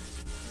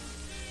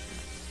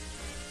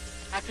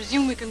 I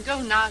presume we can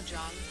go now,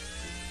 John.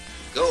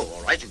 Go,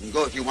 all right. You can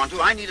go if you want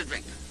to. I need a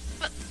drink.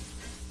 But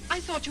I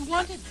thought you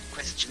wanted...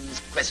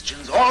 Questions,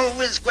 questions,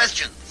 always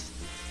questions.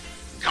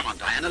 Come on,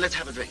 Diana, let's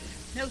have a drink.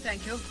 No,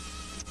 thank you.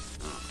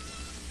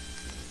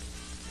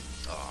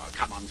 Oh,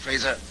 come on,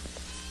 Fraser.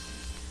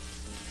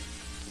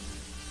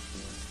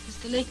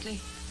 Mr. Lakely,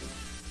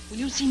 will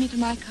you see me to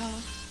my car?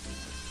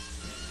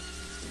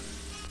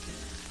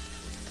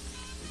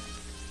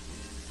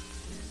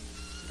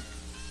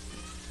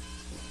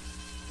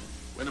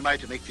 When am I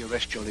to make the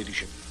arrest, Your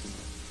Ladyship?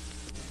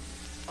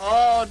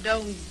 Oh,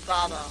 don't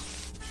bother.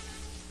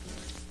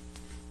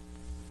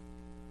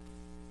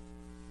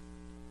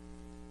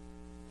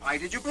 Why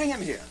did you bring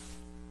him here?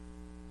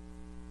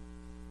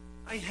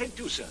 I had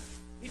to, sir.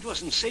 It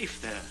wasn't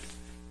safe there.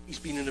 He's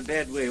been in a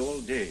bad way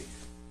all day.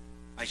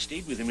 I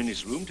stayed with him in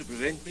his room to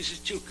prevent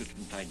Mrs. Chilcot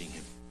from finding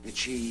him. Did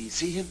she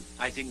see him?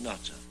 I think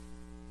not, sir.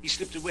 He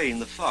slipped away in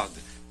the fog.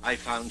 I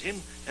found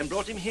him and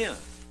brought him here.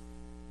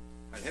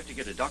 I'll have to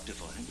get a doctor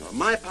for him. No,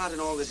 my part in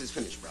all this is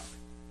finished, Brock.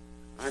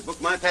 I've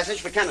booked my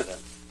passage for Canada.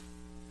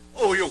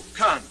 Oh, you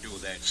can't do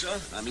that, sir.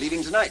 I'm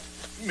leaving tonight.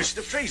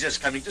 Mr. Fraser's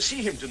coming to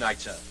see him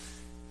tonight, sir.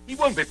 He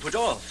won't be put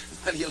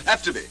off. Well, he'll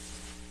have to be.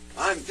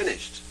 I'm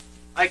finished.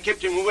 I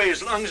kept him away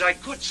as long as I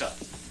could, sir.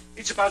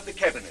 It's about the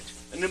cabinet,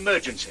 an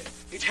emergency.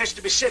 It has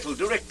to be settled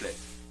directly.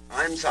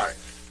 I'm sorry.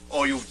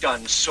 Oh, you've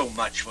done so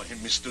much for him,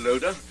 Mr.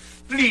 Loder.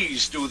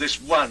 Please do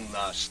this one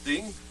last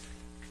thing.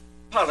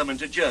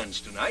 Parliament adjourns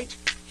tonight.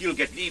 He'll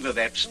get leave of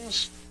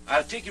absence.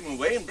 I'll take him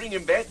away and bring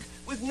him back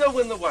with no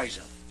one the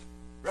wiser.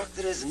 Brock,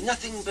 there is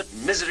nothing but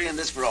misery in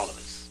this for all of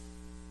us.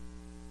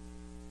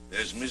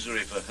 There's misery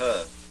for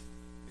her,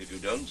 if you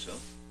don't, sir.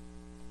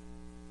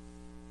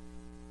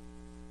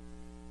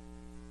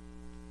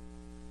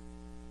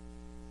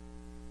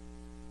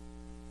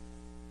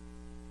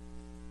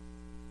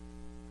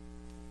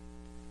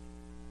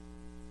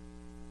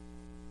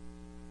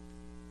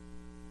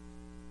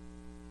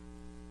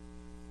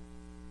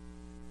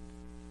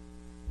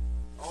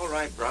 All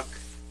right, Brock.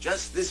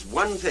 Just this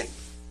one thing.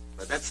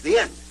 But that's the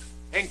end.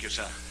 Thank you,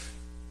 sir.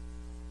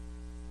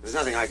 There's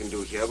nothing I can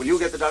do here. Will you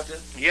get the doctor?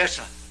 Yes,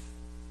 sir.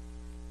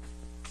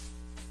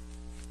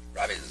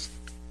 Robbins.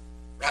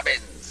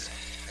 Robbins.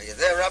 Are you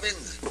there,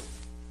 Robbins?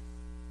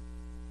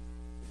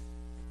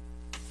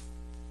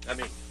 Come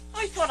in.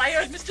 I thought I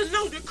heard Mr.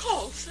 Loder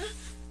call, sir.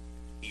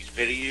 He's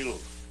very ill.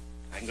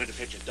 I'm going to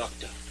fetch a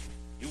doctor.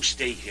 You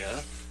stay here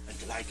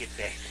until I get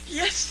back.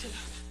 Yes, sir.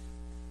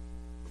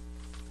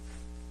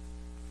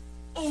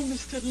 Oh,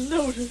 Mr.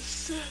 Loder,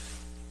 sir.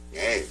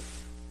 Hey.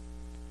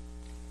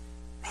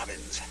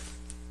 Robbins.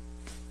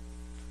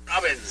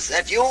 Robbins,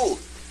 that you?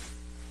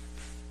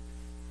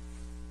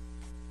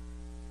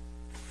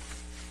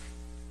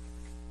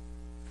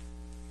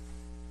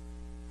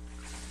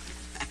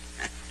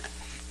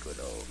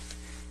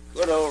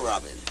 Good old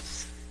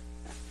Robbins.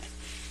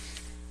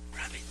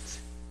 Robbins.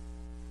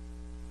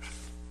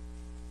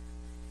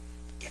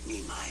 Get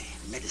me my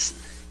medicine.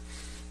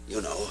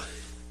 You know.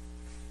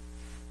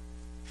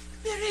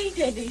 There ain't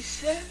any,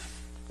 sir.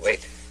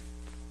 Wait.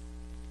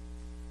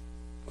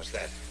 What's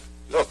that?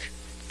 Look.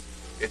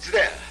 It's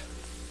there.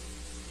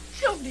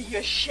 It's only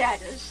your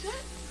shadow, sir.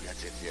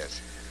 That's it,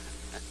 yes.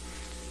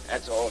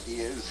 That's all he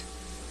is.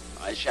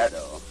 My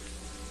shadow.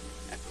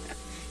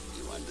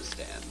 You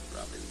understand,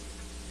 Robin.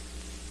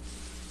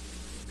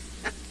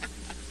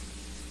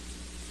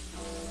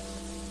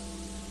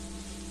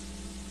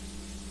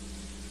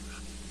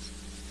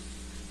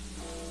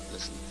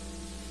 Listen.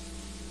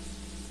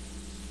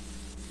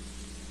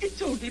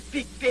 It's only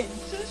Big Ben,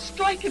 sir.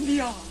 Strike him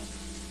the arm.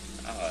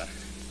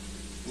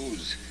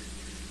 Who's?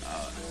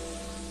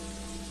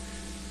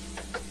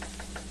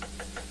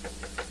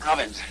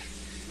 Robbins,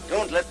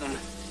 don't let them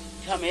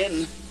come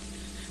in.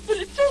 But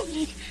it's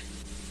only...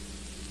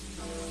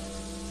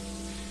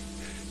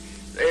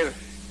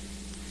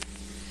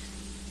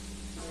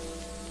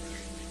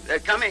 They're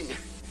coming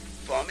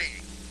for me.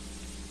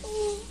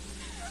 Oh.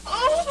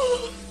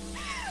 Oh.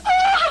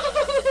 Oh.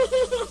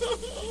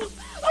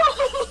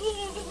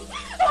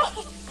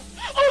 Oh.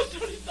 Oh, sir,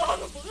 it's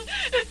horrible.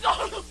 It's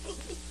horrible.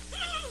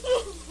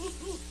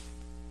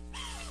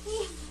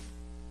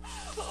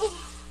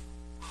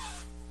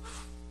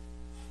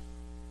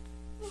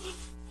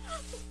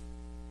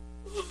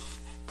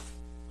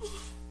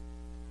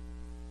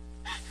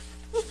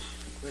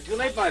 We're too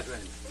late, my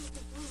friend.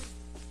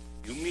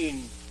 You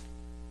mean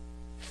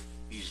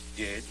he's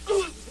dead?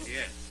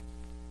 Yes.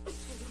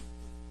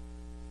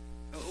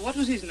 What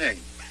was his name?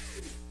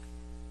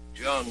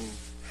 John.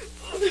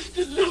 Oh,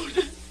 Mr.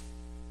 Loder.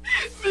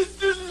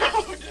 Mr.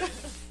 Loder.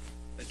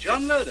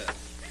 John Loder.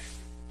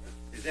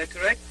 Is that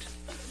correct?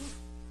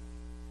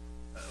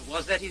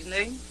 Was that his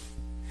name?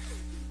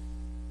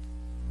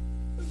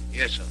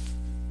 Yes, sir.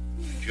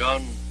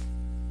 John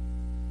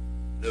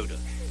Loder.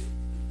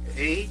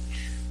 Age?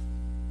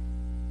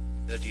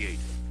 38.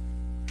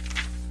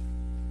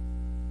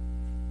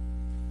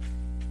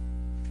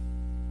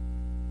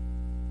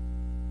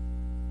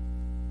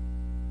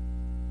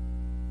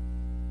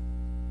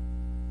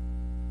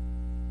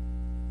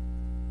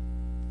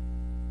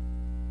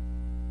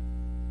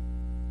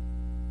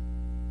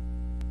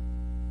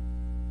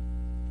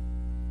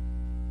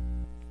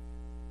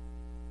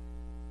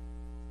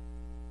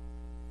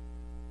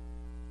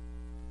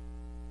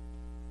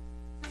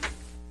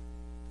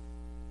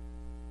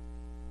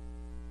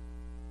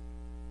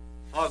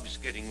 Fog's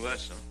getting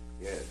worse, huh?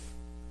 Yes.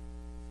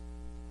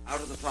 Out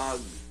of the fog,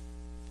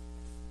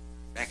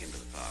 back into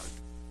the fog.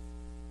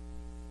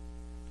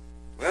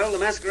 Well, the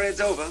masquerade's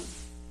over.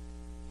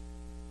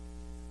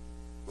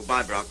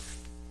 Goodbye, Brock.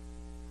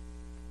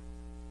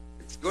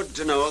 It's good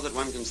to know that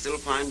one can still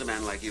find a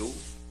man like you.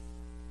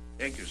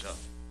 Thank you, sir.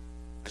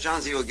 I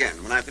shan't see you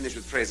again. When I finish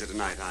with Fraser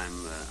tonight,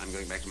 I'm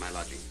going back to my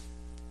lodgings.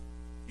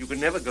 You can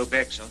never go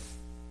back, sir.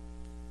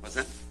 What's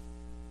that?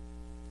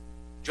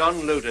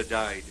 John Loder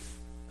died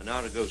an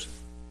hour ago, sir.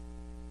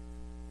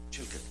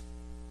 Chilcot,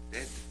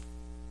 dead?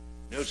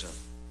 No, sir.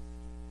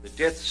 The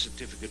death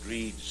certificate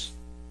reads,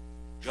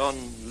 John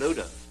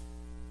Loder.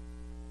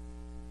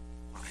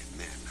 Why,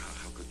 man,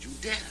 how could you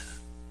dare?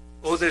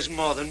 Oh, there's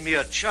more than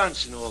mere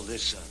chance in all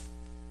this, sir.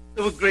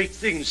 There were great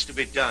things to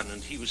be done,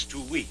 and he was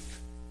too weak.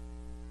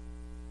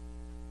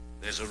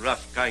 There's a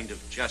rough kind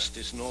of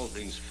justice in all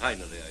things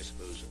finally, I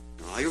suppose, sir.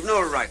 No, you've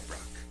no right, Brock.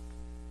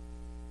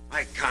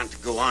 I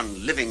can't go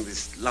on living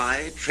this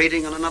lie,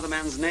 trading on another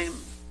man's name.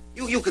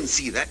 You can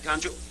see that,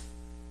 can't you?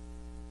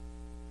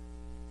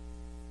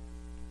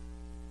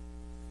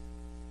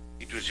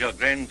 It was your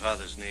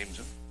grandfather's name,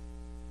 sir.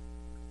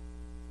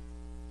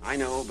 I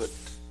know, but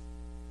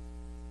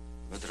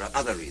there are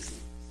other reasons.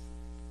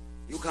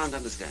 You can't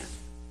understand.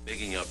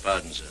 Begging your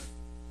pardon, sir.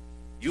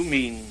 You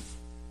mean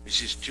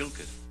Mrs.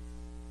 Chilcot?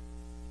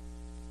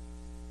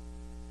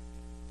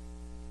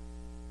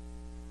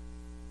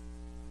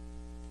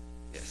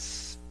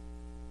 Yes.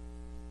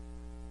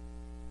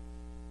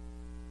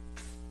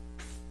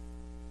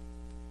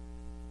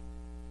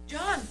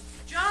 John!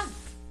 John!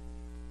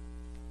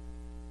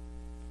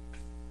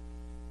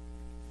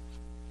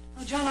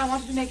 Oh, John, I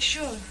wanted to make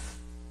sure.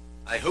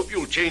 I hope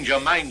you'll change your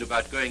mind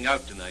about going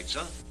out tonight,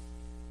 sir.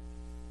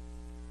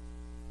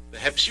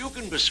 Perhaps you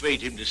can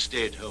persuade him to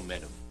stay at home,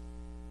 madam.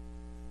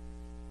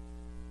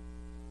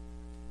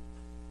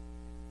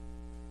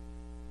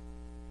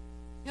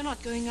 You're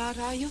not going out,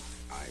 are you?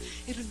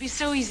 It would be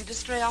so easy to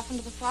stray off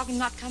into the fog and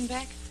not come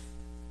back.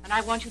 And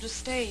I want you to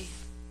stay,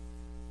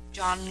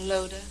 John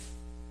Loder.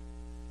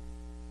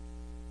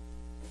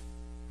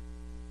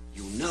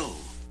 You know.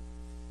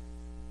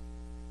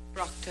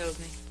 Brock told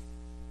me.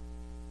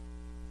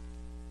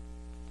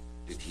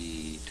 Did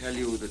he tell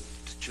you that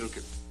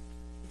Chilcot...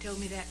 He told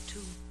me that,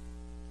 too.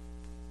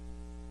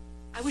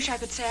 I wish I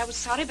could say I was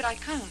sorry, but I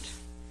can't.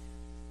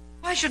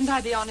 Why shouldn't I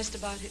be honest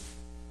about it?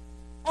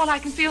 All I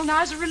can feel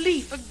now is a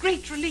relief, a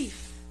great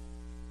relief.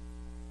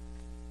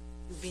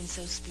 You've been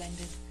so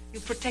splendid.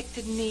 You've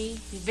protected me.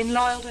 You've been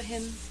loyal to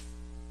him.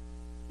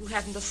 You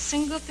haven't a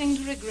single thing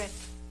to regret.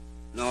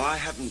 No, I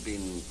haven't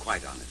been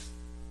quite honest.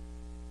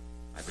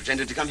 I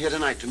pretended to come here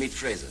tonight to meet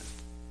Fraser.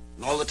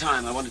 And all the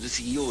time I wanted to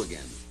see you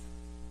again.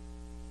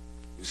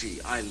 You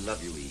see, I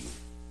love you, Eve.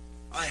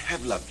 I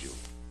have loved you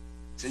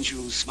since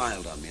you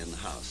smiled on me in the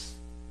house.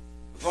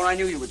 Before I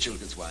knew you were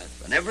Chilcot's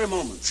wife, and every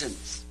moment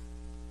since.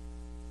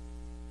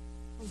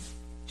 Oh,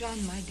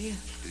 John, my dear.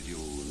 Did you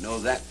know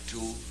that,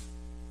 too?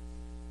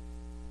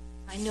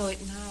 I know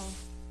it now.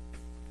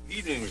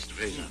 Evening, Mr.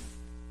 Fraser.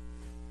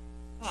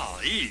 Ah,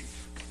 Eve.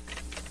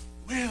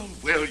 Well,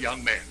 well,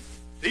 young man.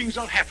 Things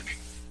are happening.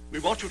 We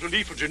want you to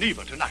leave for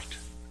Geneva tonight.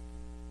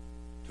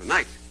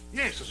 Tonight?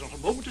 Yes, there's not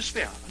a moment to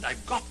spare, and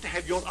I've got to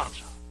have your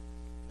answer.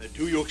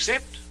 Do you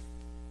accept?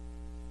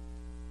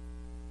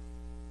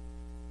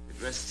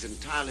 It rests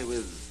entirely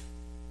with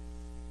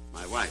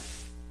my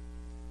wife.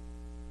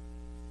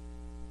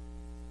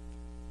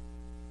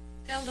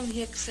 Tell them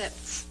he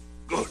accepts.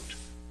 Good.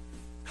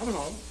 Come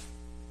along.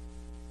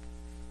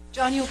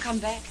 John, you'll come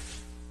back.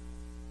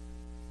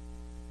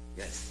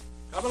 Yes.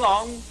 Come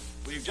along.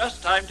 We've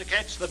just time to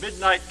catch the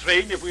midnight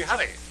train if we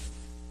hurry.